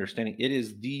whole understanding. It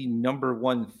is the number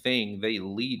one thing they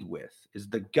lead with, is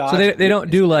the gods. So they don't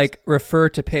do like refer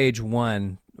to page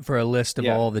 1 for a list of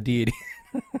all the deities.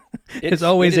 It's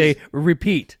always a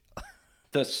repeat.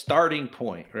 The starting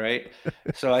point, right?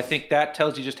 So I think that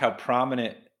tells you just how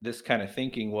prominent this kind of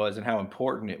thinking was and how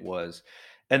important it was.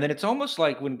 And then it's almost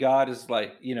like when God is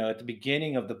like, at the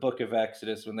beginning of the book of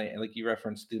Exodus, when they, like you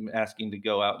referenced them asking to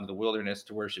go out into the wilderness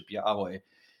to worship Yahweh,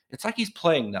 it's like he's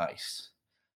playing nice.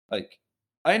 Like,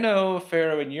 I know,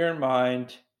 Pharaoh, in your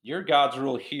mind, your gods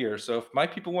rule here. So if my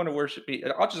people want to worship me,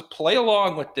 I'll just play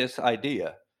along with this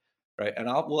idea. Right. And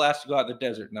we'll ask to go out in the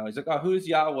desert. Now he's like, oh, who's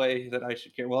Yahweh that I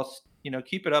should care? Well,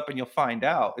 keep it up and you'll find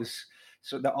out.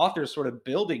 So the author is sort of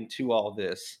building to all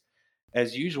this,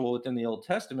 as usual within the Old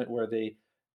Testament, where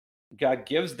God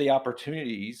gives the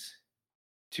opportunities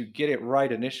to get it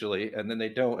right initially, and then they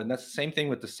don't. And that's the same thing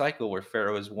with the cycle, where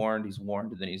Pharaoh is warned, he's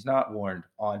warned, and then he's not warned,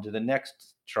 on to the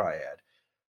next triad.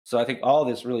 So I think all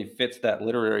this really fits that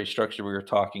literary structure we were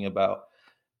talking about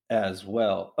as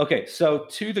well. Okay, so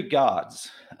to the gods.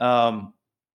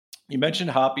 You mentioned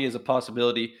Hapi as a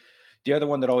possibility. The other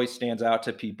one that always stands out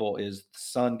to people is the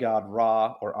sun god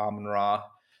Ra, or Amun-Ra,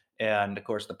 and of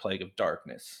course the plague of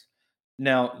darkness.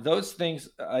 Now, those things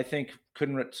I think could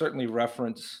certainly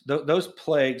reference those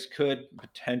plagues could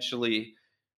potentially,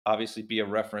 obviously, be a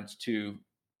reference to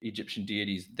Egyptian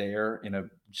deities there in a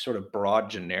sort of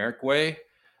broad, generic way.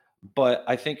 But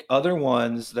I think other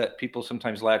ones that people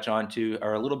sometimes latch onto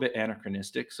are a little bit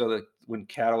anachronistic. So that when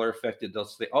cattle are affected, they'll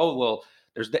say, "Oh, well,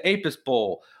 there's the Apis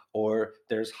bull, or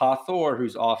there's Hathor,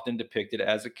 who's often depicted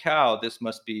as a cow. This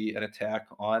must be an attack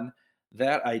on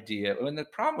that idea." And the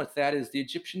problem with that is the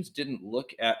Egyptians didn't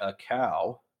look at a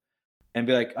cow and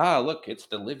be like, "Ah, look, it's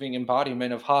the living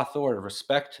embodiment of Hathor.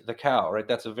 Respect the cow," right?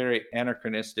 That's a very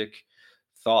anachronistic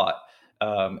thought.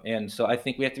 And so I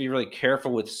think we have to be really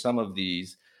careful with some of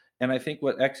these. And I think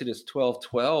what Exodus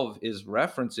 12:12 is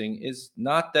referencing is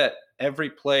not that every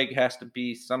plague has to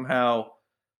be somehow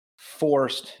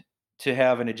forced to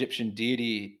have an Egyptian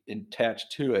deity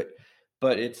attached to it,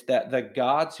 but it's that the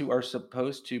gods who are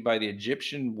supposed to, by the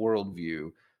Egyptian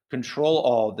worldview, control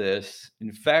all this,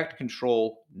 in fact,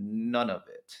 control none of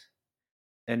it.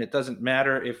 And it doesn't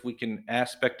matter if we can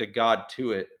aspect a god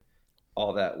to it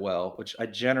all that well, which I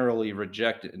generally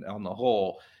reject it on the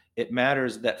whole. It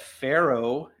matters that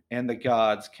Pharaoh and the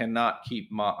gods cannot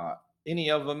keep Ma'at, any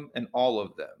of them and all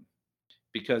of them,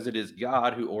 because it is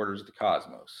God who orders the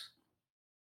cosmos.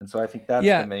 And so I think that's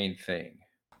the main thing.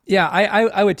 Yeah,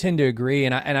 I would tend to agree,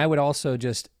 and I would also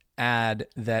just add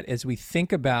that as we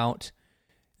think about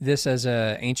this as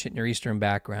a ancient Near Eastern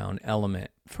background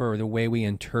element for the way we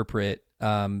interpret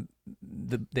the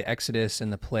Exodus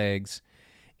and the plagues,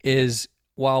 is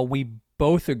while we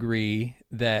both agree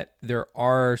that there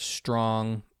are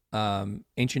strong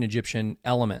ancient Egyptian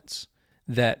elements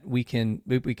that we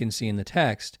can see in the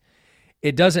text,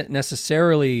 it doesn't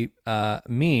necessarily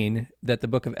mean that the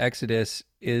book of Exodus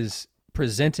is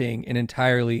presenting an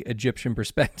entirely Egyptian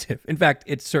perspective. In fact,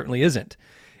 it certainly isn't.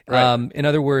 Right. In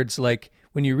other words, like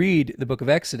when you read the book of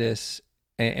Exodus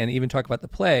and even talk about the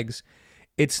plagues,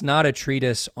 it's not a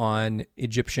treatise on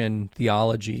Egyptian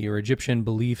theology or Egyptian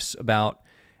beliefs about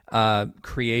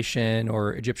creation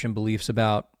or Egyptian beliefs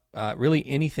about really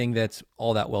anything that's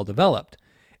all that well developed.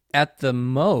 At the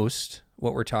most,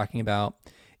 what we're talking about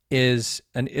is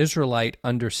an Israelite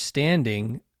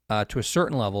understanding to a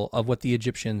certain level of what the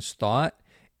Egyptians thought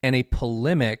and a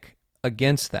polemic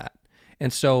against that.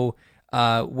 And so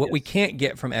what we can't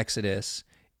get from Exodus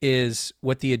is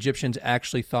what the Egyptians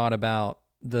actually thought about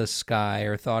the sky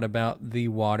or thought about the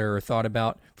water or thought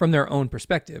about from their own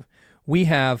perspective. We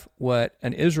have what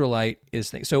an Israelite is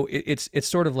thinking. So it's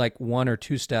sort of like one or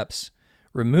two steps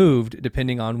removed,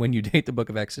 depending on when you date the book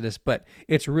of Exodus, but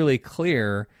it's really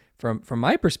clear from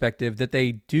my perspective that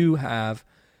they do have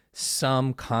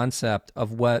some concept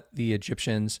of what the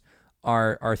Egyptians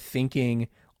are thinking,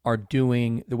 are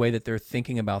doing, the way that they're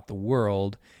thinking about the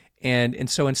world. And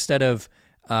so instead of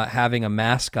having a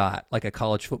mascot like a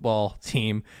college football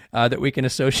team that we can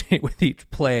associate with each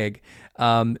plague,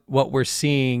 what we're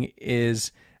seeing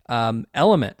is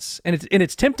elements, and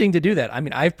it's tempting to do that. I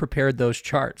mean, I've prepared those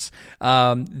charts.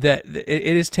 That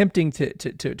it is tempting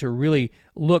to really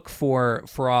look for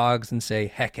frogs and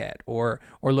say Heket, or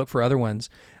look for other ones.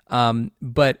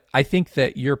 But I think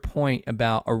that your point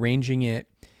about arranging it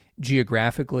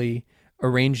geographically,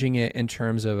 arranging it in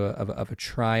terms of a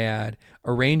triad,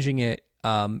 arranging it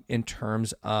in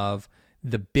terms of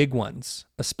the big ones,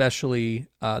 especially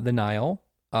the Nile,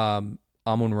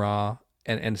 Amun-Ra,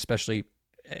 and especially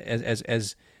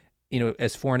as you know,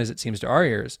 as foreign as it seems to our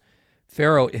ears,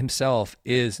 Pharaoh himself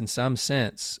is in some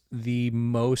sense the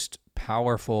most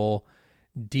powerful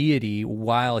deity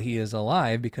while he is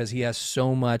alive, because he has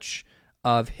so much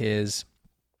of his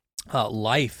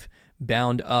life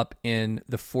bound up in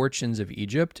the fortunes of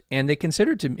Egypt, and they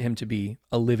considered him to be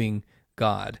a living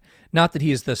god. Not that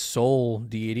he is the sole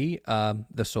deity,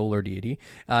 the solar deity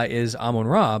is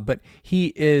Amun-Ra, but he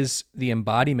is the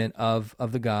embodiment of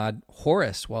the god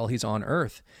Horus while he's on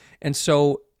earth. And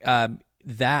so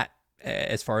that,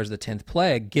 as far as the 10th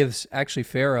plague, gives actually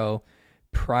Pharaoh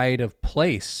pride of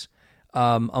place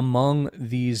among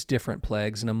these different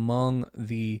plagues and among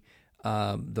the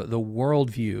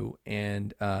worldview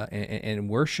and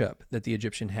worship that the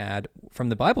Egyptian had from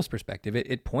the Bible's perspective.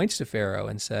 It points to Pharaoh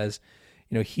and says,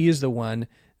 you know, he is the one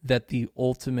that the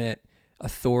ultimate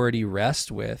authority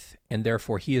rests with, and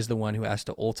therefore he is the one who has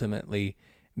to ultimately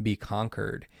be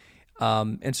conquered.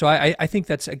 And so I think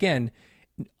that's, again,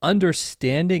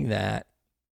 understanding that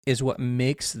is what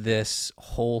makes this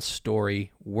whole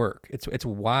story work. It's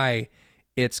why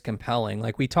it's compelling.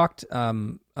 Like we talked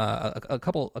a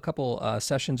couple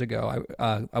sessions ago.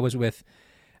 I was with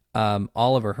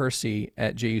Oliver Hersey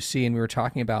at JUC, and we were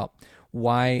talking about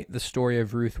why the story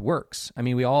of Ruth works. I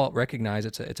mean, we all recognize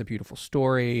it's a beautiful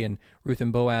story, and Ruth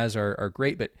and Boaz are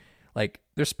great, but like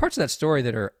there's parts of that story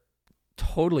that are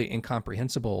totally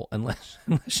incomprehensible unless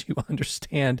you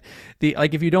understand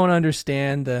if you don't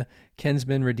understand the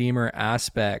kinsman redeemer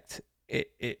aspect,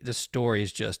 the story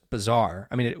is just bizarre.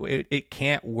 I mean, it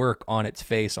can't work on its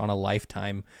face on a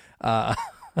Lifetime.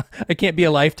 It can't be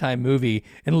a Lifetime movie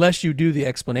unless you do the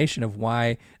explanation of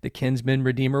why the kinsman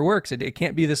redeemer works. It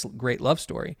can't be this great love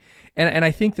story, and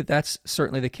I think that that's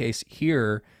certainly the case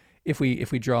here. If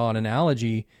we draw an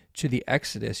analogy to the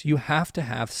Exodus, you have to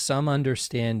have some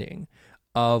understanding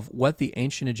of what the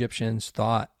ancient Egyptians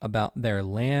thought about their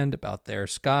land, about their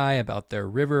sky, about their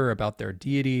river, about their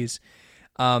deities,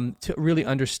 to really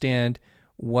understand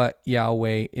what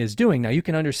Yahweh is doing. Now, you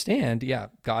can understand,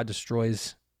 God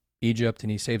destroys Egypt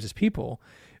and he saves his people,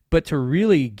 but to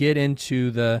really get into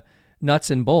the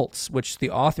nuts and bolts, which the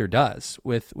author does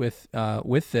with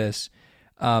this,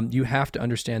 you have to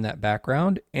understand that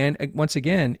background. And once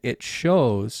again, it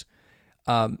shows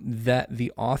that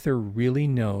the author really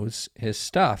knows his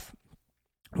stuff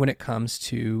when it comes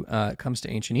to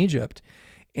ancient Egypt.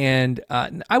 And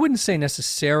I wouldn't say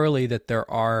necessarily that there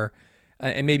are,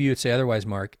 and maybe you would say otherwise,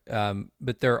 Mark,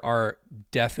 but there are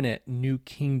definite New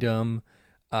Kingdom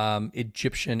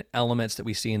Egyptian elements that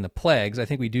we see in the plagues. I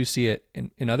think we do see it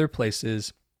in other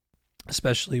places,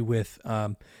 especially with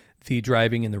the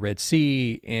driving in the Red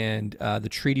Sea and the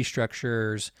treaty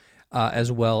structures,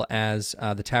 as well as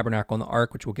the tabernacle and the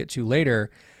ark, which we'll get to later.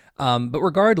 But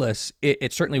regardless,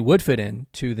 it certainly would fit in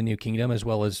to the New Kingdom as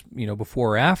well as,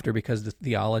 before or after, because the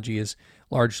theology is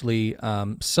largely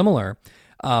similar.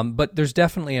 But there's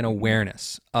definitely an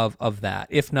awareness of that,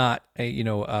 if not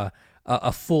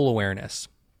a full awareness.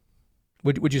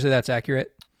 Would you say that's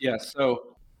accurate? Yeah.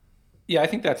 So, I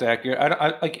think that's accurate.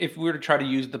 I like if we were to try to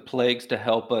use the plagues to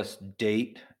help us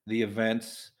date the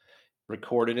events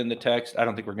recorded in the text, I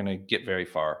don't think we're going to get very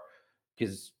far,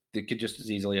 because it could just as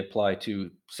easily apply to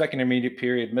Second Intermediate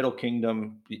Period, Middle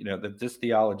Kingdom. That this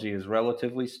theology is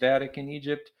relatively static in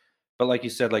Egypt, but like you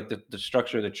said, like the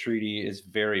structure of the treaty is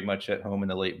very much at home in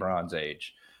the Late Bronze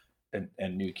Age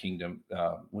and New Kingdom,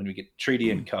 when we get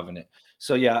treaty and covenant.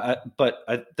 So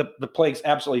the plagues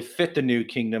absolutely fit the New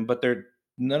Kingdom, but they're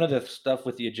none of the stuff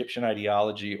with the Egyptian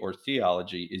ideology or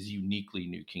theology is uniquely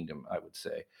New Kingdom, I would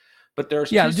say. But there's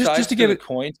two sides just to give the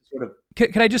coin. Sort of.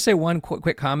 Can I just say one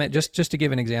quick comment, just to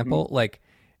give an example?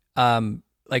 Mm-hmm.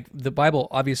 Like the Bible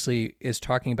obviously is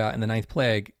talking about in the ninth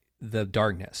plague the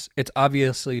darkness. It's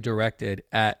obviously directed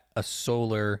at a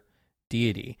solar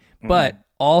deity, but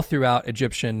all throughout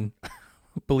Egyptian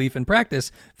belief and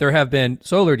practice, there have been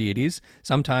solar deities.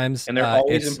 Sometimes and they're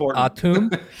always it's important.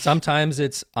 Atum, sometimes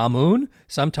it's Amun,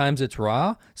 sometimes it's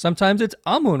Ra, sometimes it's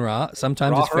Amun Ra,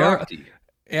 sometimes it's Pharaoh.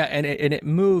 Yeah, and it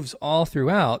moves all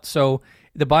throughout. So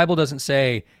the Bible doesn't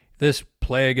say this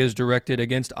plague is directed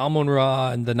against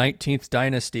Amun-Ra and the 19th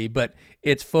dynasty, but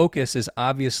its focus is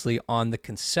obviously on the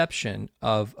conception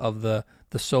of the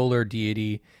solar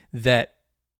deity that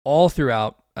all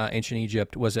throughout ancient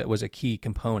Egypt was a key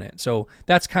component. So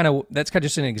that's kind of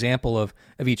just an example of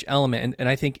each element. And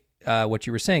I think what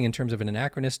you were saying in terms of an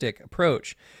anachronistic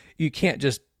approach, you can't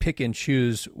just pick and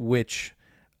choose which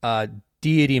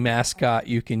deity mascot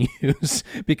you can use,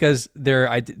 because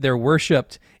they're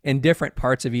worshipped in different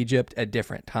parts of Egypt at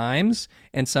different times,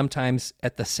 and sometimes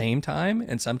at the same time,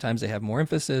 and sometimes they have more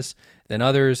emphasis than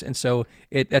others. And so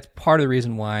that's part of the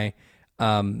reason why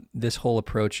this whole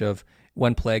approach of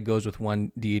one plague goes with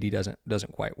one deity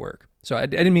doesn't quite work. So I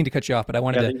didn't mean to cut you off, but I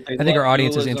wanted I think our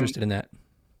audience is interested in that.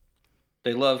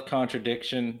 They love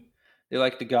contradiction. They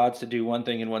like the gods to do one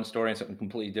thing in one story and something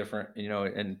completely different,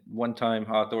 and one time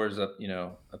Hathor is a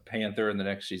panther and the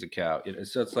next she's a cow.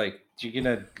 So it's like you're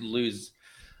going to lose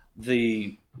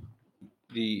the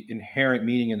inherent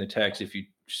meaning in the text if you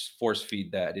force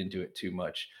feed that into it too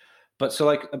much. But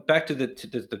so back to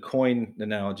the coin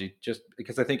analogy, just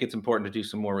because I think it's important to do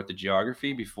some more with the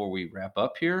geography before we wrap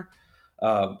up here.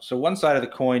 So one side of the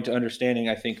coin to understanding,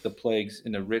 I think, the plagues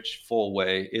in a rich, full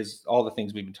way is all the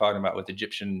things we've been talking about with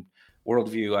Egyptian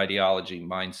worldview, ideology,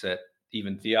 mindset,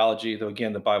 even theology. Though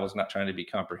again, the Bible's not trying to be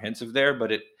comprehensive there,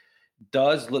 but it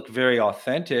does look very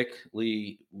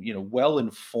authentically, well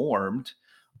informed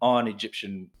on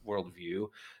Egyptian worldview.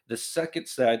 The second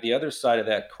side, the other side of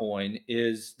that coin,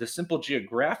 is the simple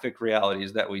geographic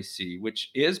realities that we see,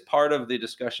 which is part of the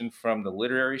discussion from the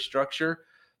literary structure.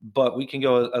 But we can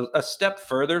go a step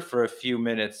further for a few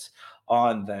minutes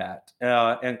on that.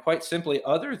 And quite simply,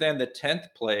 other than the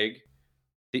 10th plague,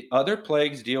 the other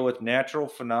plagues deal with natural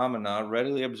phenomena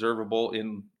readily observable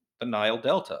in the Nile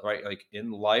Delta, right? Like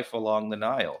in life along the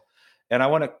Nile. And I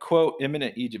want to quote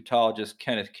eminent Egyptologist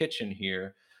Kenneth Kitchen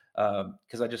here,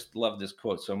 because I just love this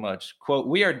quote so much. Quote,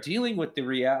 "We are dealing with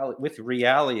with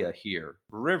realia here: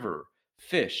 river,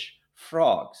 fish,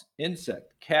 frogs,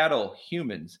 insect, cattle,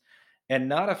 humans, and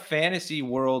not a fantasy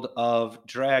world of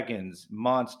dragons,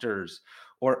 monsters,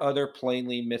 or other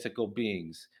plainly mythical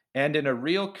beings. And in a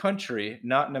real country,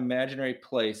 not an imaginary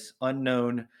place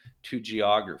unknown to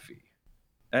geography."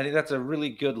 And I think that's a really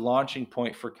good launching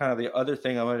point for kind of the other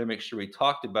thing I wanted to make sure we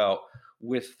talked about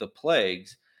with the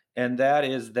plagues. And that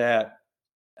is that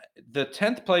the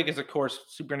 10th plague is, of course,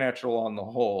 supernatural on the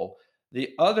whole.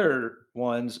 The other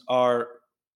ones are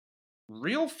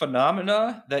real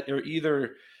phenomena that are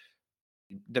either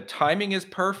the timing is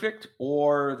perfect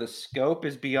or the scope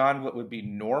is beyond what would be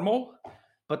normal,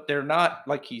 but they're not,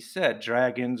 like he said,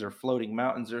 dragons or floating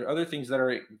mountains or other things that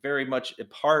are very much a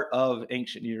part of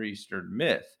ancient Near Eastern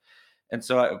myth. And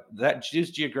so that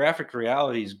just geographic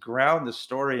realities ground the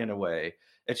story in a way.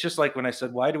 It's just like when I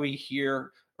said, why do we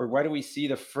hear or why do we see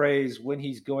the phrase when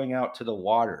he's going out to the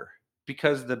water?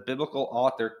 Because the biblical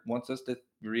author wants us to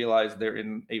realize they're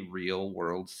in a real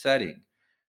world setting,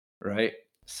 right?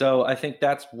 So I think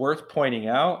that's worth pointing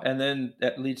out. And then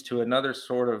that leads to another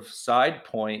sort of side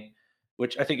point,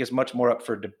 which I think is much more up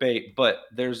for debate. But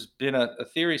there's been a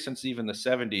theory since even the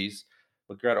 70s.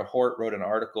 But Greta Hort wrote an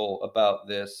article about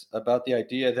this, about the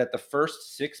idea that the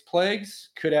first 6 plagues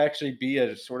could actually be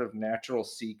a sort of natural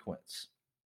sequence.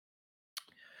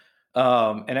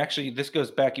 And actually, this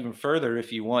goes back even further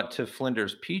if you want to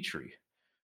Flinders Petrie,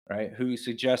 right, who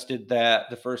suggested that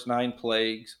the first 9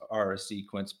 plagues are a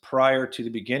sequence prior to the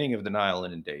beginning of the Nile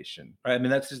inundation. Right? I mean,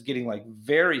 that's just getting like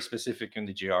very specific in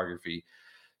the geography.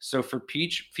 So for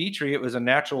Petrie, it was a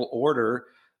natural order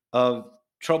of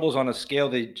troubles on a scale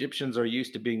the Egyptians are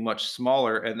used to being much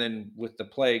smaller, and then with the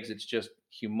plagues, it's just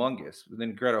humongous. And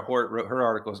then Greta Hort wrote her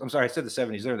articles. I'm sorry, I said the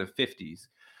 70s; they're the 50s.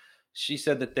 She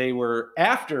said that they were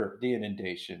after the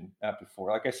inundation, not before.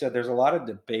 Like I said, there's a lot of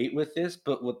debate with this,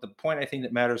 but what the point I think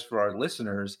that matters for our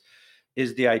listeners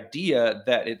is the idea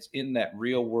that it's in that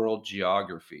real world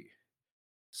geography.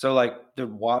 So, like the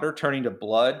water turning to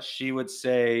blood, she would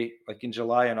say, like in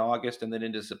July and August, and then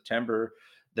into September,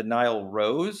 the Nile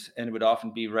rose and it would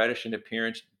often be reddish in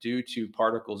appearance due to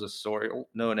particles of soil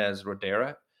known as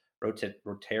roterda.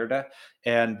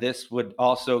 And this would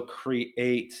also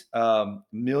create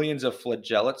millions of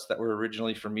flagellates that were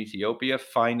originally from Ethiopia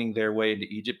finding their way into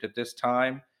Egypt at this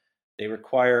time. They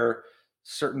require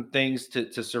certain things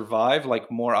to survive, like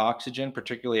more oxygen,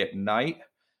 particularly at night,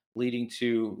 leading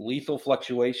to lethal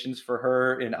fluctuations for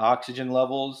her in oxygen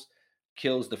levels,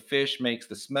 kills the fish, makes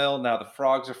the smell. Now the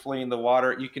frogs are fleeing the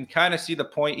water. You can kind of see the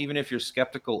point, even if you're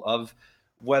skeptical of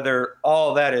whether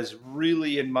all that is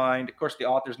really in mind. Of course, the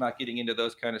author's not getting into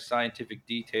those kind of scientific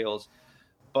details,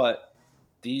 but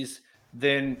these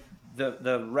then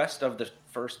the rest of the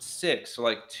first 6, so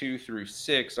like 2 through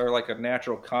 6, are like a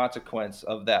natural consequence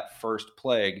of that first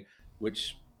plague,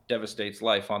 which devastates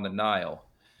life on the Nile.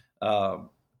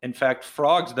 In fact,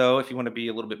 frogs, though, if you want to be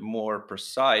a little bit more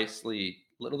precisely,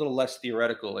 a little less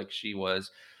theoretical, like she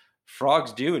was,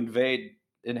 frogs do invade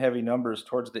in heavy numbers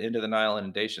towards the end of the Nile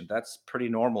inundation. That's pretty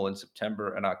normal in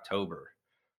September and October.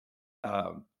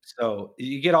 So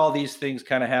you get all these things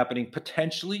kind of happening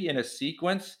potentially in a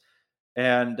sequence.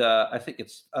 And I think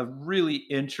it's a really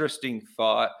interesting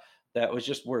thought that was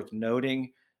just worth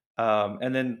noting.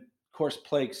 And then, of course,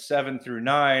 plagues 7 through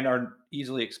 9 are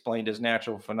easily explained as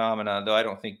natural phenomena, though I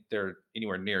don't think they're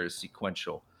anywhere near as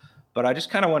sequential. But I just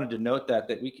kind of wanted to note that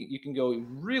you can go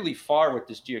really far with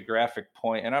this geographic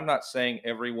point, and I'm not saying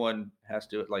everyone has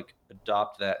to like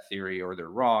adopt that theory or they're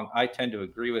wrong. I tend to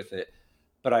agree with it,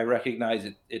 but I recognize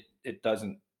it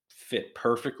doesn't fit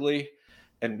perfectly.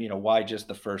 And why just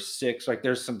the first 6? Like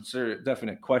there's some sort of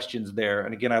definite questions there.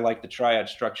 And again, I like the triad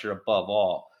structure above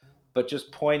all. But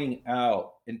just pointing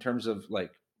out in terms of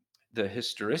like the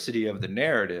historicity of the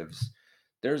narratives,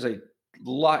 there's a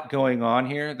lot going on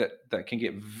here that can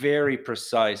get very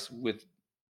precise with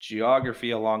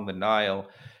geography along the Nile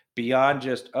beyond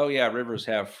just, oh yeah, rivers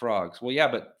have frogs. Well, yeah,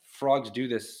 but frogs do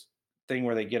this thing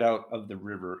where they get out of the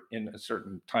river in a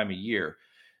certain time of year.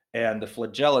 And the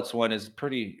flagellates one is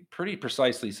pretty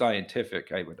precisely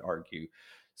scientific, I would argue.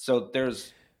 So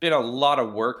there's been a lot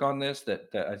of work on this that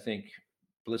I think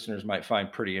listeners might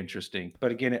find pretty interesting.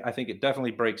 But again, I think it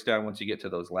definitely breaks down once you get to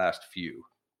those last few.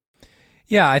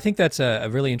 Yeah, I think that's a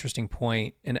really interesting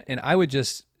point. And I would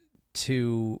just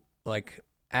to like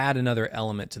add another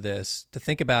element to this, to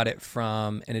think about it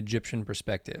from an Egyptian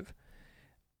perspective.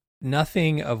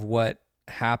 Nothing of what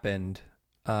happened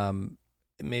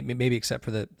maybe except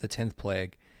for the 10th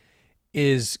plague,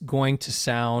 is going to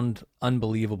sound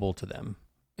unbelievable to them.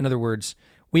 In other words,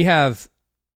 we have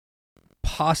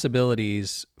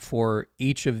possibilities for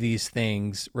each of these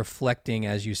things reflecting,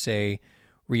 as you say,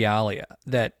 realia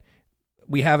that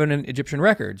we have in Egyptian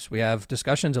records. We have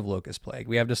discussions of locust plague.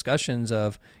 We have discussions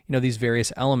of, these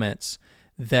various elements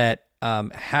that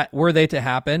were they to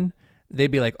happen, they'd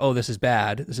be like, oh, this is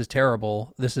bad. This is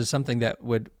terrible. This is something that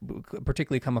would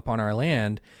particularly come upon our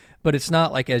land. But it's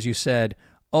not like, as you said,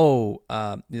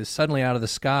 suddenly out of the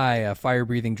sky, a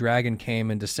fire-breathing dragon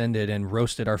came and descended and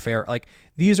roasted our pharaoh. Like,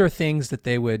 these are things that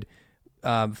they would,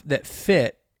 that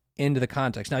fit into the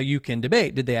context. Now, you can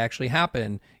debate, did they actually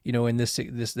happen, in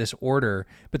this order?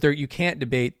 But you can't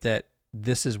debate that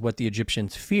this is what the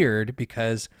Egyptians feared,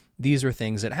 because these are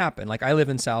things that happen. Like, I live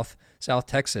in South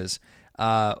Texas.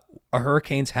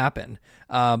 Hurricanes happen,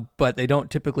 but they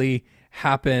don't typically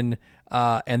happen.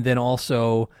 And then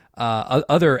also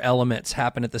other elements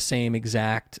happen at the same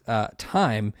exact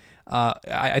time.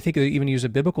 I think they even use a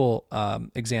biblical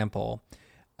example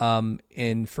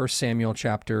in 1 Samuel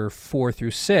chapter 4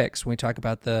 through 6, when we talk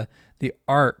about the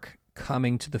ark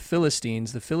coming to the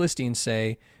Philistines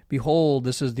say, behold,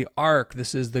 this is the ark,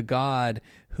 this is the God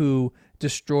who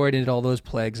destroyed and did all those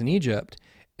plagues in Egypt.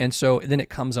 And so then it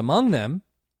comes among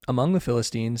the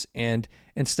Philistines, and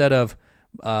instead of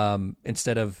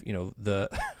the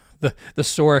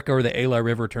Sorek or the Elah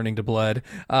River turning to blood,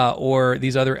 or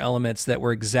these other elements that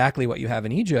were exactly what you have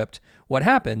in Egypt, what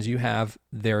happens? You have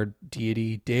their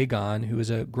deity Dagon, who is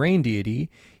a grain deity.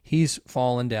 He's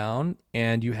fallen down,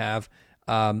 and you have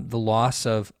the loss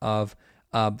of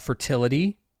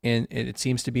fertility. And it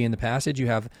seems to be in the passage. You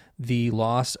have the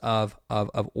loss of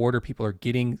order. People are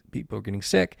getting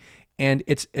sick, and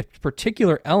it's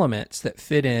particular elements that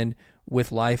fit in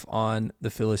with life on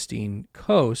the Philistine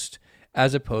coast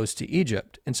as opposed to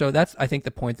Egypt. And so that's, I think,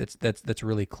 the point that's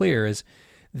really clear is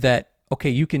that, okay,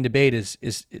 you can debate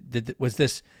was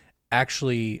this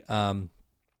actually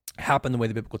happen the way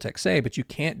the biblical texts say, but you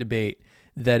can't debate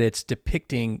that it's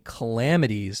depicting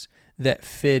calamities that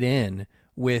fit in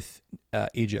with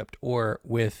Egypt or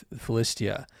with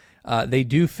Philistia. They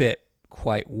do fit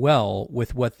quite well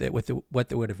with what they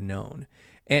would have known.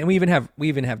 And we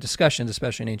even have discussions,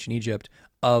 especially in ancient Egypt,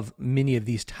 of many of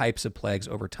these types of plagues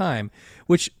over time,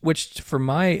 which for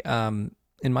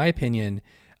in my opinion,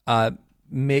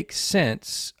 makes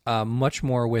sense much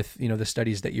more with the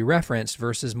studies that you referenced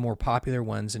versus more popular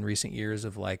ones in recent years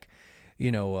of like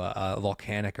a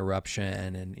volcanic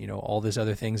eruption and all these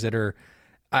other things that are,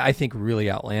 I think,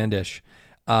 really outlandish.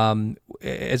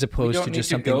 As opposed to just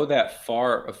something. You don't need to go that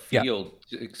far afield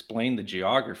to explain the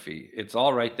geography. It's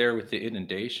all right there with the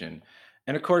inundation.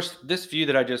 And of course, this view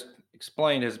that I just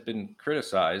explained has been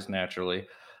criticized naturally,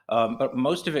 but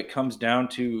most of it comes down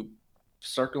to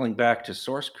circling back to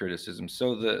source criticism.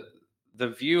 So the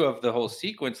view of the whole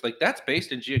sequence, like, that's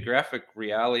based in geographic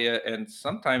realia and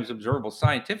sometimes observable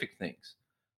scientific things,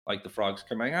 like the frogs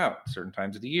coming out certain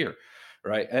times of the year,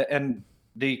 right? And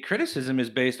the criticism is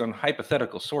based on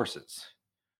hypothetical sources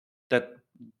that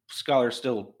scholars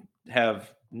still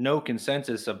have no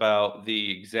consensus about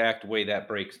the exact way that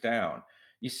breaks down.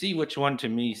 You see which one, to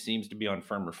me, seems to be on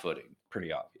firmer footing,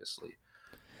 pretty obviously.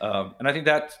 And I think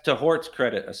that's to Hort's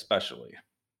credit, especially.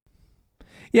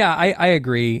 Yeah, I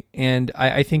agree. And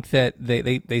I think that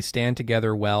they stand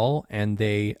together well. And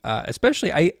they,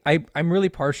 especially, I'm really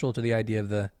partial to the idea of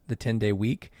the 10-day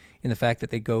week in the fact that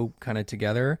they go kind of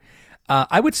together.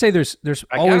 I would say there's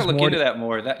I always gotta look more into that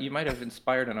more. That you might have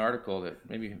inspired an article that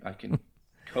maybe I can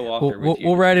co-author with you.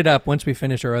 We'll write it up once we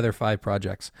finish our other 5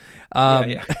 projects.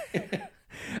 Yeah.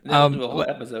 We'll do a whole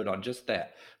episode on just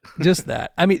that. Just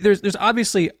that. I mean, there's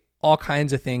obviously all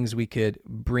kinds of things we could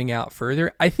bring out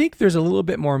further. I think there's a little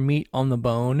bit more meat on the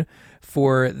bone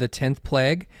for the 10th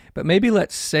plague, but maybe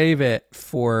let's save it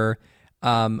for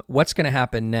what's going to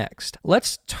happen next.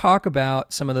 Let's talk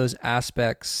about some of those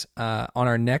aspects on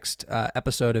our next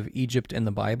episode of Egypt in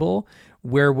the Bible,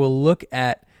 where we'll look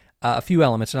at a few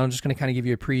elements, and I'm just going to kind of give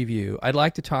you a preview. I'd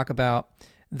like to talk about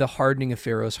the hardening of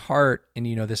Pharaoh's heart and,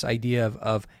 this idea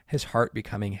of his heart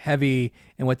becoming heavy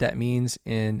and what that means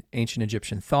in ancient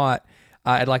Egyptian thought.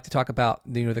 I'd like to talk about,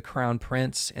 the crown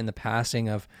prince and the passing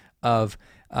of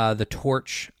the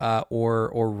torch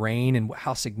or rain and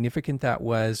how significant that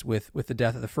was with the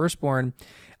death of the firstborn.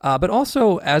 But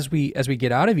also as we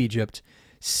get out of Egypt,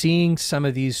 seeing some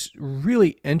of these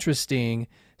really interesting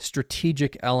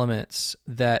strategic elements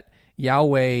that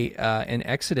Yahweh in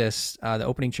Exodus, the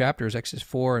opening chapters, Exodus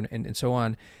 4 and so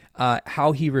on,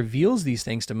 how he reveals these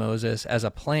things to Moses as a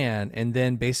plan and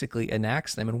then basically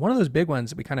enacts them. And one of those big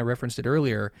ones that we kind of referenced it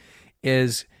earlier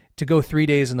is to go 3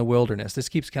 days in the wilderness. This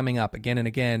keeps coming up again and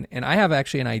again, and I have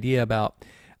actually an idea about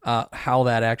how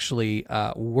that actually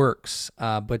works,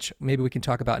 which maybe we can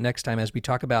talk about next time as we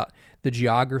talk about the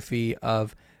geography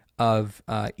of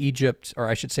Egypt, or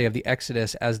I should say of the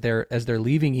Exodus as they're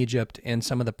leaving Egypt and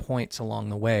some of the points along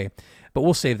the way. But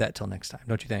we'll save that till next time,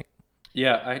 don't you think?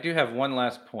 Yeah, I do have one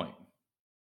last point.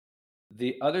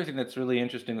 The other thing that's really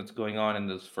interesting that's going on in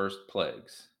those first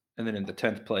plagues, and then in the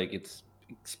 10th plague, it's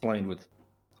explained with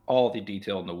all the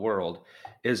detail in the world,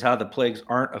 is how the plagues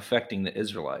aren't affecting the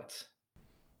Israelites.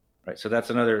 Right. So that's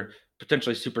another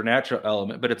potentially supernatural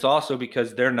element, but it's also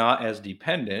because they're not as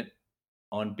dependent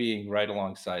on being right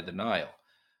alongside the Nile,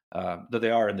 though they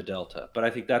are in the Delta. But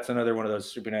I think that's another one of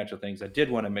those supernatural things I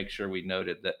did want to make sure we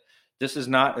noted, that this is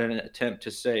not an attempt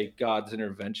to say God's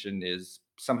intervention is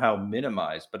somehow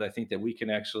minimized, but I think that we can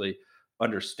actually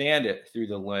understand it through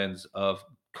the lens of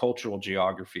cultural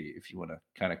geography, if you want to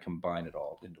kind of combine it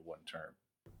all into one term.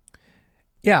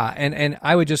 Yeah, and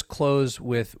I would just close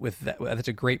with that. That's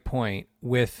a great point,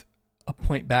 with a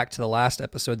point back to the last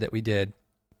episode that we did,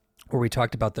 where we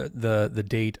talked about the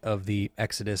date of the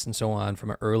Exodus and so on, from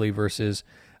an early versus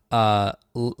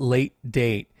late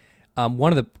date.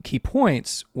 One of the key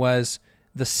points was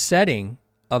the setting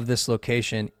of this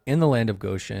location in the land of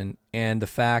Goshen, and the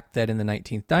fact that in the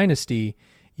 19th dynasty,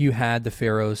 you had the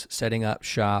pharaohs setting up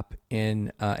shop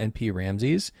in P.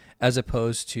 Ramses, as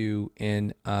opposed to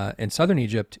in southern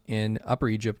Egypt, in Upper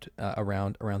Egypt,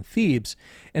 around Thebes.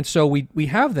 And so we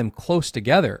have them close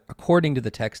together, according to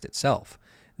the text itself,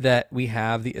 that we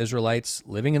have the Israelites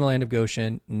living in the land of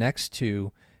Goshen next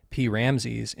to P.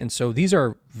 Ramses. And so these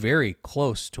are very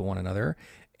close to one another.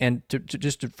 And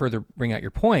to further bring out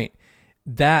your point,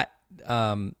 that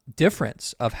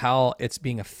difference of how it's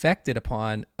being affected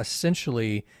upon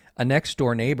essentially a next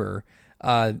door neighbor,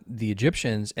 the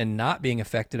Egyptians, and not being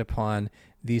affected upon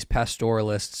these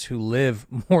pastoralists who live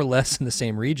more or less in the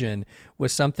same region,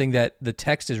 was something that the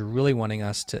text is really wanting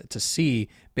us to see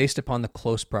based upon the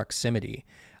close proximity.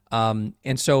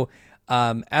 And so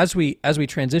as we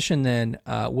transition, then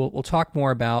we'll talk more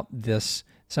about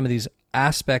some of these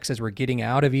aspects as we're getting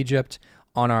out of Egypt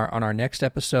on our next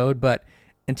episode. But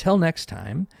until next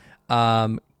time,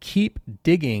 keep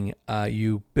digging,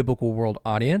 you Biblical World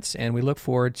audience, and we look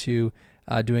forward to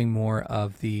doing more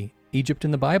of the Egypt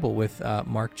in the Bible with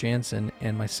Mark Jansen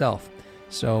and myself.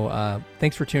 So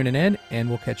thanks for tuning in, and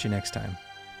we'll catch you next time.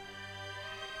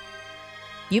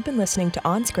 You've been listening to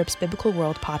OnScript's Biblical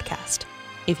World podcast.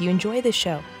 If you enjoy this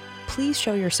show, please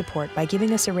show your support by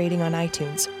giving us a rating on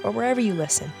iTunes or wherever you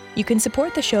listen. You can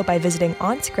support the show by visiting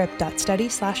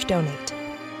onscript.study/donate.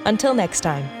 Until next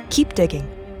time, keep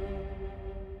digging.